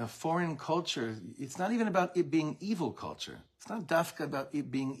a foreign culture, it's not even about it being evil culture. It's not dafka about it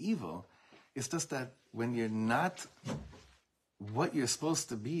being evil. It's just that when you're not what you're supposed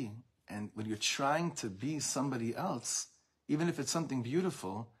to be, and when you're trying to be somebody else, even if it's something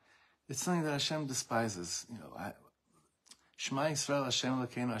beautiful, it's something that Hashem despises. Shema Yisrael Hashem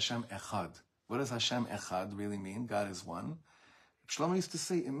Elokeinu Hashem Echad. What does Hashem Echad really mean? God is one. Shlomo used to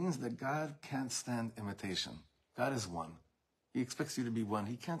say it means that God can't stand imitation. God is one. He expects you to be one.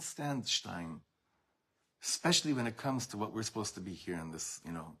 He can't stand Stein. Especially when it comes to what we're supposed to be here in this,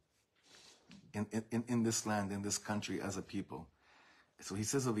 in this land, in this country as a people. So he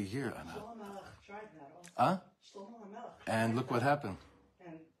says over here, Shlomo Melech tried that also. Shlomo Melech. And look what happened.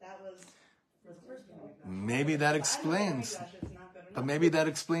 And that was for the first one. Maybe that explains. But maybe that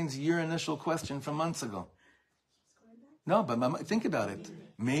explains your initial question from months ago. No, but think about it.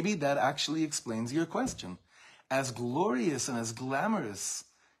 Maybe that actually explains your question. As glorious and as glamorous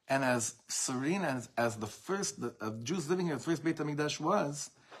and as serene as the first of Jews living here, the first Beit HaMikdash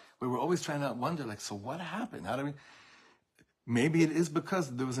was, we were always trying to wonder, like, so what happened? How do we? Maybe it is because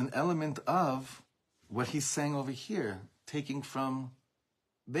there was an element of what he's saying over here, taking from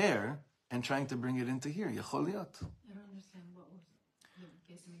there and trying to bring it into here. Yachol liot. I don't understand what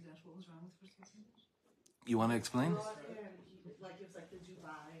was wrong with first Beit HaMikdash. You want to explain? Like it was like the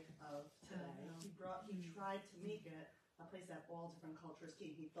Dubai of today. He tried to make it a place that all different cultures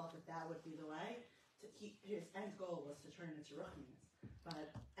came. He thought that would be the way. His end goal was to turn it into ruchniness. But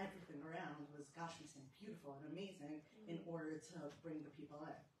everything around was gashmis and beautiful and amazing in order to bring the people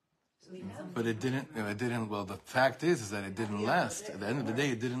in. So he had But it didn't. Well, the fact is that it didn't last. At the end of the day,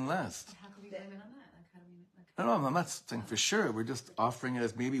 it didn't last. How can we blame it on that? Like, how do we? No, I'm not saying for sure. We're just offering it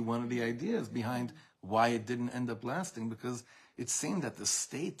as maybe one of the ideas behind why it didn't end up lasting, because it seemed that the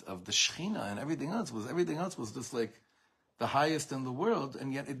state of the Shechina and everything else was just like the highest in the world,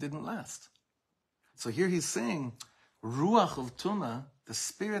 and yet it didn't last. So here he's saying, Ruach of Tumah, the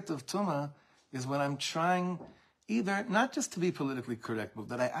spirit of Tumah, is when I'm trying either not just to be politically correct, but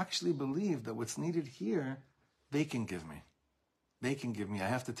that I actually believe that what's needed here, they can give me. They can give me. I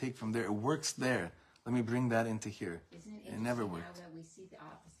have to take from there. It works there. Let me bring that into here. Isn't it It never interesting worked. now that we see the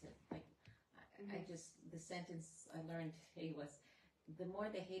opposite? Like, the sentence I learned today was, the more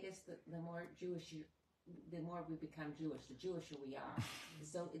they hate us, the more the more we become Jewish, the Jewisher we are.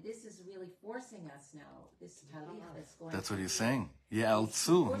 So this is really forcing us now, this talich that's going That's to what he's be- saying.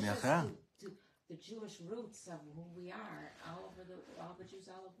 Ya'altzu. push us Yacha. to the Jewish roots of who we are, all the Jews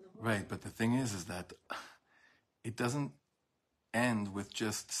all over the world. Right, but the thing is that it doesn't end with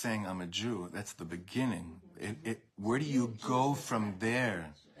just saying I'm a Jew. That's the beginning. Where do you go from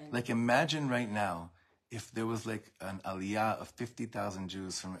there? Like, imagine right now if there was like an aliyah of 50,000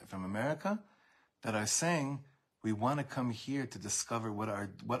 Jews from America that are saying we want to come here to discover what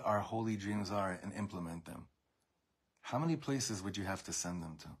our holy dreams are and implement them. How many places would you have to send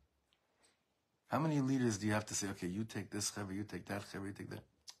them to? How many leaders do you have to say, okay, you take this chaver, you take that chaver, you take that?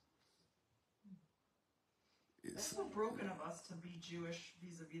 It's so broken of us to be Jewish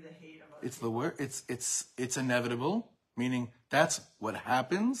vis-a-vis the hate of us. It's the word. It's inevitable, meaning that's what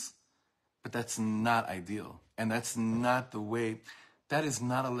happens, but that's not ideal, and that's not the way. That is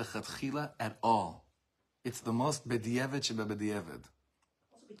not a lechatchila at all. It's the most bedieved shebedieved.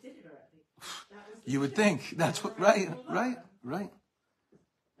 Also, we did it already. That was You would think that's what. Right.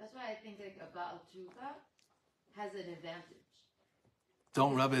 That's why I think like about Tshuva has an advantage.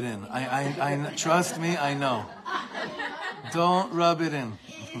 Don't rub it in. I trust me. I know. Don't rub it in.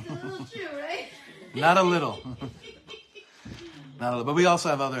 It's a little true, right? Not a little. Not a little. But we also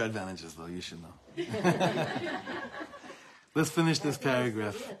have other advantages, though. You should know. Let's finish this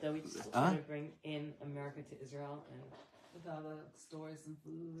paragraph. Though we just try to bring in America to Israel and With all the stores and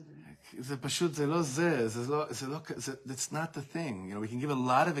food. And... זה פשוט, זה לא זה, it's not the thing. You know, we can give a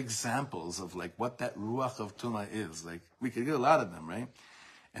lot of examples of like what that ruach of Tuma is. Like, we could give a lot of them, right?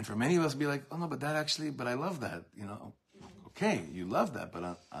 And for many of us be like, oh no, but I love that, you know. Okay, you love that, but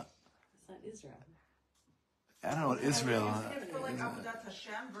it's not Israel. I don't know what Israel... Using it for like Avodat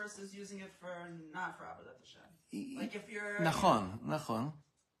Hashem versus using it for not for Avodat Hashem. Like if you're... Nachon.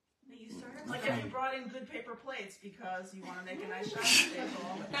 Like if you brought in good paper plates because you want to make a nice shopping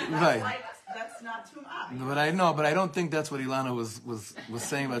table, Right. That's not too much. But I don't think that's what Ilana was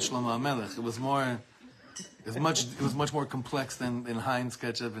saying about Shlomo HaMelech. It was much more complex than Heinz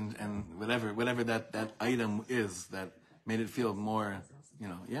ketchup and whatever that item is that made it feel more, you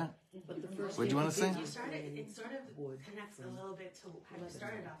know, yeah. What do you want to say? It sort of connects a little bit to how you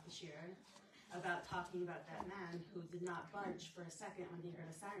started off the year about talking about that man who did not budge for a second when he heard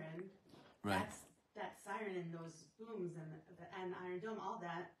a siren. Right. That siren and those booms and Iron Dome, all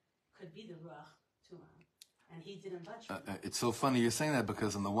that could be the Ruach Tuma. And he didn't budge. It's so funny you're saying that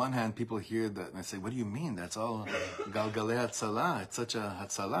because on the one hand, people hear that and they say, what do you mean? That's all Galgalei Hatzalah. It's such a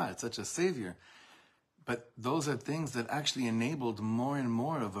Hatzalah. It's such a savior. But those are things that actually enabled more and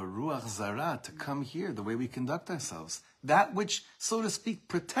more of a Ruach Zara to come here, the way we conduct ourselves. That which, so to speak,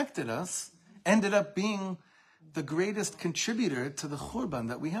 protected us ended up being the greatest contributor to the Churban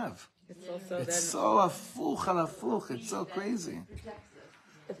that we have. It's so afuch al afuch. It's so crazy.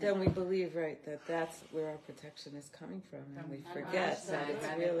 But then we believe, right, that that's where our protection is coming from, and we forget that it's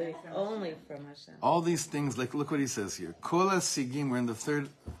really only from Hashem. All these things, like look what he says here. Kol hasigim. We're in the third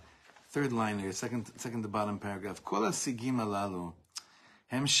line here, second to bottom paragraph. Kol hasigim alalu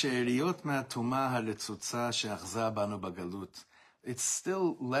hem she'eriyot me'atuma haletzutza she'achza banu bagalut. It's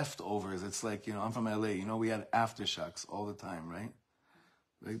still leftovers. It's like, you know, I'm from LA. You know, we had aftershocks all the time, right?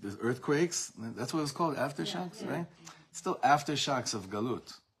 Like there's earthquakes. That's what it's called, aftershocks, right? Still aftershocks of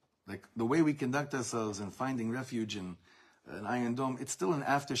galut. Like the way we conduct ourselves and finding refuge in an Iron Dome, it's still an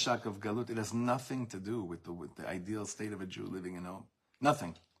aftershock of galut. It has nothing to do with the ideal state of a Jew living in home.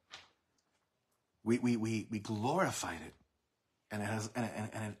 Nothing. We glorified it, and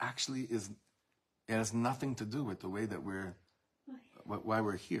it actually is. It has nothing to do with the way that why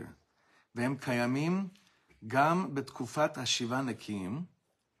we're here. והם קיימים גם בתקופת השיבה נקיים,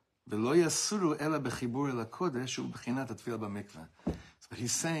 ולא יסורו אלא בחיבור אל הקודש ובבחינת התפילה במקווה. So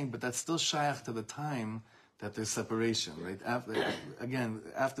he's saying, but that's still shaykh to the time that there's separation, right?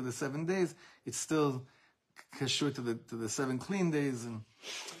 After the 7 days, it's still kashur to the 7 clean days, and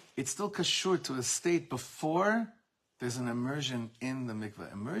it's still kashur to a state before there's an immersion in the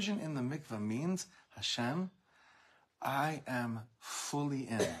mikveh. Immersion in the mikveh means, Hashem, I am fully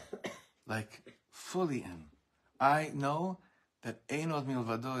in. Like, fully in. I know that Einod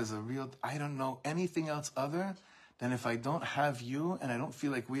Milvado is a real... I don't know anything else other than if I don't have you and I don't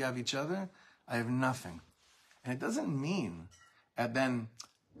feel like we have each other, I have nothing. And it doesn't mean that then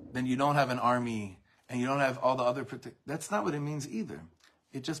you don't have an army and you don't have all the other... That's not what it means either.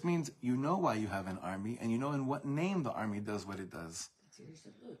 It just means you know why you have an army and you know in what name the army does what it does.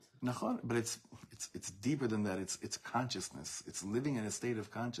 But it's deeper than that. It's consciousness. It's living in a state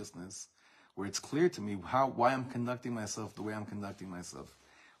of consciousness where it's clear to me why I'm conducting myself the way I'm conducting myself,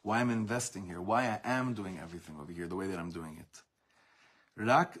 why I'm investing here, why I am doing everything over here the way that I'm doing it.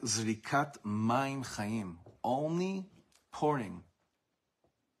 Rak zrikat mayim chayim, only pouring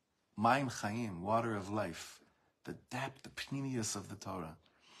mayim chayim, water of life, the depth, the pnimius of the Torah.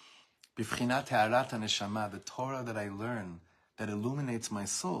 Bivchinat ha'arat haneshama, the Torah that I learn, that illuminates my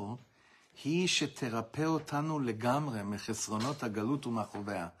soul, he sheterapeh otanu legamre mechesronot hagalut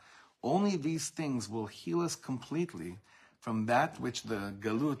umachovea. Only these things will heal us completely from that which the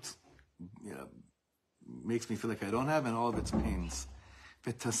galut makes me feel like I don't have, and all of its pains.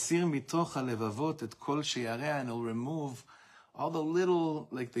 V'tasir mitoch halevavot et kol she'yarea, and it'll remove all the little,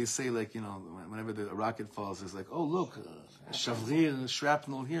 like they say, like, you know, whenever the rocket falls, it's like, oh look, shavrir,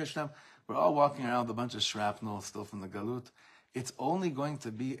 shrapnel here, we're all walking around with a bunch of shrapnel still from the galut. It's only going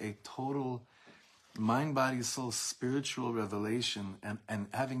to be a total mind, body, soul, spiritual revelation and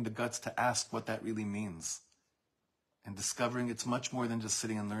having the guts to ask what that really means. And discovering it's much more than just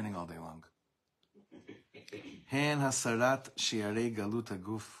sitting and learning all day long. Hen hasarat shiarei galut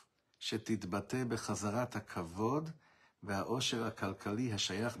haguf shetitbate bechazarat hakavod ve'osher hakalkali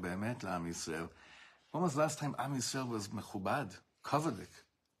hashayach be'emet la'am Yisrael. When was the last time Am Yisrael was mechubad, kavodik?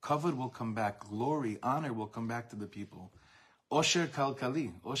 Kavod will come back, glory, honor will come back to the people. Osher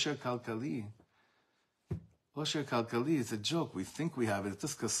kalkali. Osher kalkali. Osher kalkali is a joke. We think we have it. It's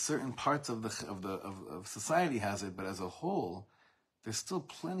just because certain parts of society has it, but as a whole, there's still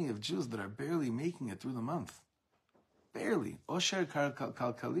plenty of Jews that are barely making it through the month. Barely. Osher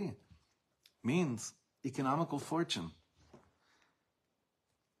kalkali means economical fortune.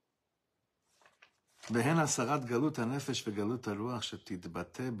 והן הסרת גלות הנפש וגלות הרוח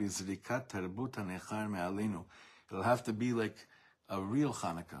שתתבטא בזריקת תרבות הנאחר מעלינו. It'll have to be like a real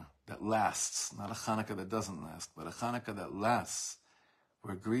Hanukkah that lasts, not a Hanukkah that doesn't last, but a Hanukkah that lasts.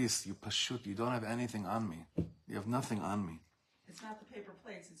 Where Greece, you pashut, you don't have anything on me. You have nothing on me. It's not the paper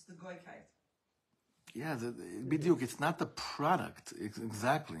plates, it's the goykite. Yeah, biduk, it's not the product,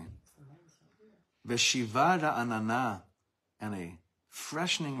 exactly. Veshiva ra'anana, and a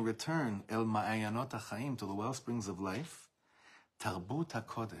freshening return el ma'ayanot ha'chaim, to the well springs of life. Tarbut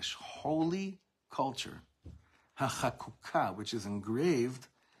hakodesh, holy culture. Hachakuka, which is engraved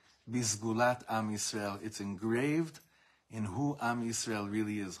bizgulat Am Yisrael. It's engraved in who Am Yisrael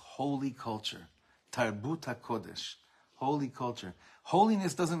really is. Holy culture. Tarbut hakodesh, holy culture.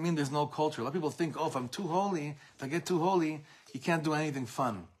 Holiness doesn't mean there's no culture. A lot of people think, oh, if I'm too holy, if I get too holy, you can't do anything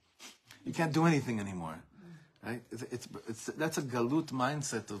fun. You can't do anything anymore. Right? That's a galut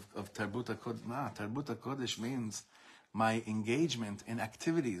mindset of Tarbut HaKodesh. Nah, Tarbut HaKodesh means my engagement in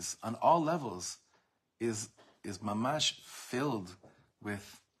activities on all levels is mamash filled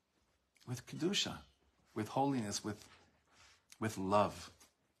with kedusha, with holiness, with love.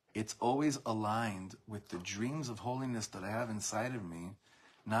 It's always aligned with the dreams of holiness that I have inside of me,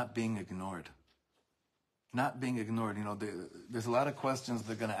 not being ignored. Not being ignored. You know, there's a lot of questions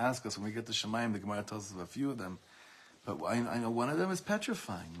they're going to ask us when we get to Shemayim. The Gemara tells us of a few of them. But I know one of them is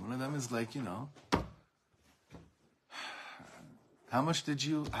petrifying. One of them is like, you know, how much did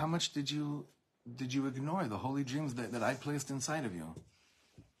you ignore the holy dreams that I placed inside of you?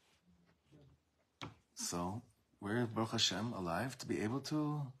 So we're, Baruch Hashem, alive to be able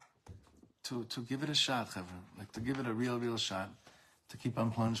to give it a shot, Chevra. Like to give it a real shot, to keep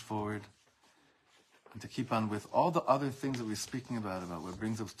on plunged forward, and to keep on with all the other things that we're speaking about what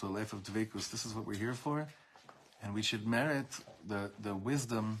brings us to a life of Dveikus. This is what we're here for, and we should merit the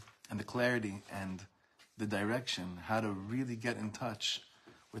wisdom and the clarity and the direction, how to really get in touch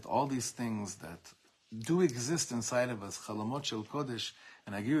with all these things that do exist inside of us, Chalamot Shel Kodesh.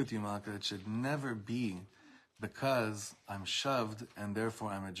 And I agree with you, Malka, it should never be because I'm shoved and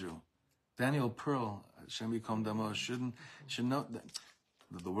therefore I'm a Jew. Daniel Pearl, Hashem Yikom Damo, should know that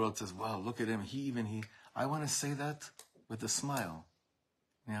the world says, wow, look at him, he. I want to say that with a smile,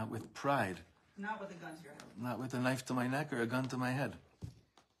 with pride. Not with a gun to your head. Not with a knife to my neck or a gun to my head.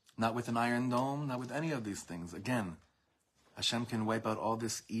 Not with an iron dome, not with any of these things. Again, Hashem can wipe out all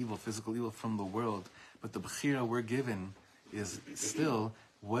this evil, physical evil from the world, but the bechira we're given is still,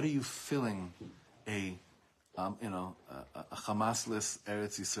 what are you filling a Hamasless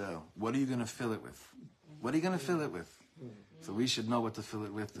Eretz Yisrael? What are you going to fill it with? What are you going to fill it with? So we should know what to fill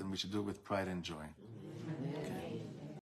it with, and we should do it with pride and joy.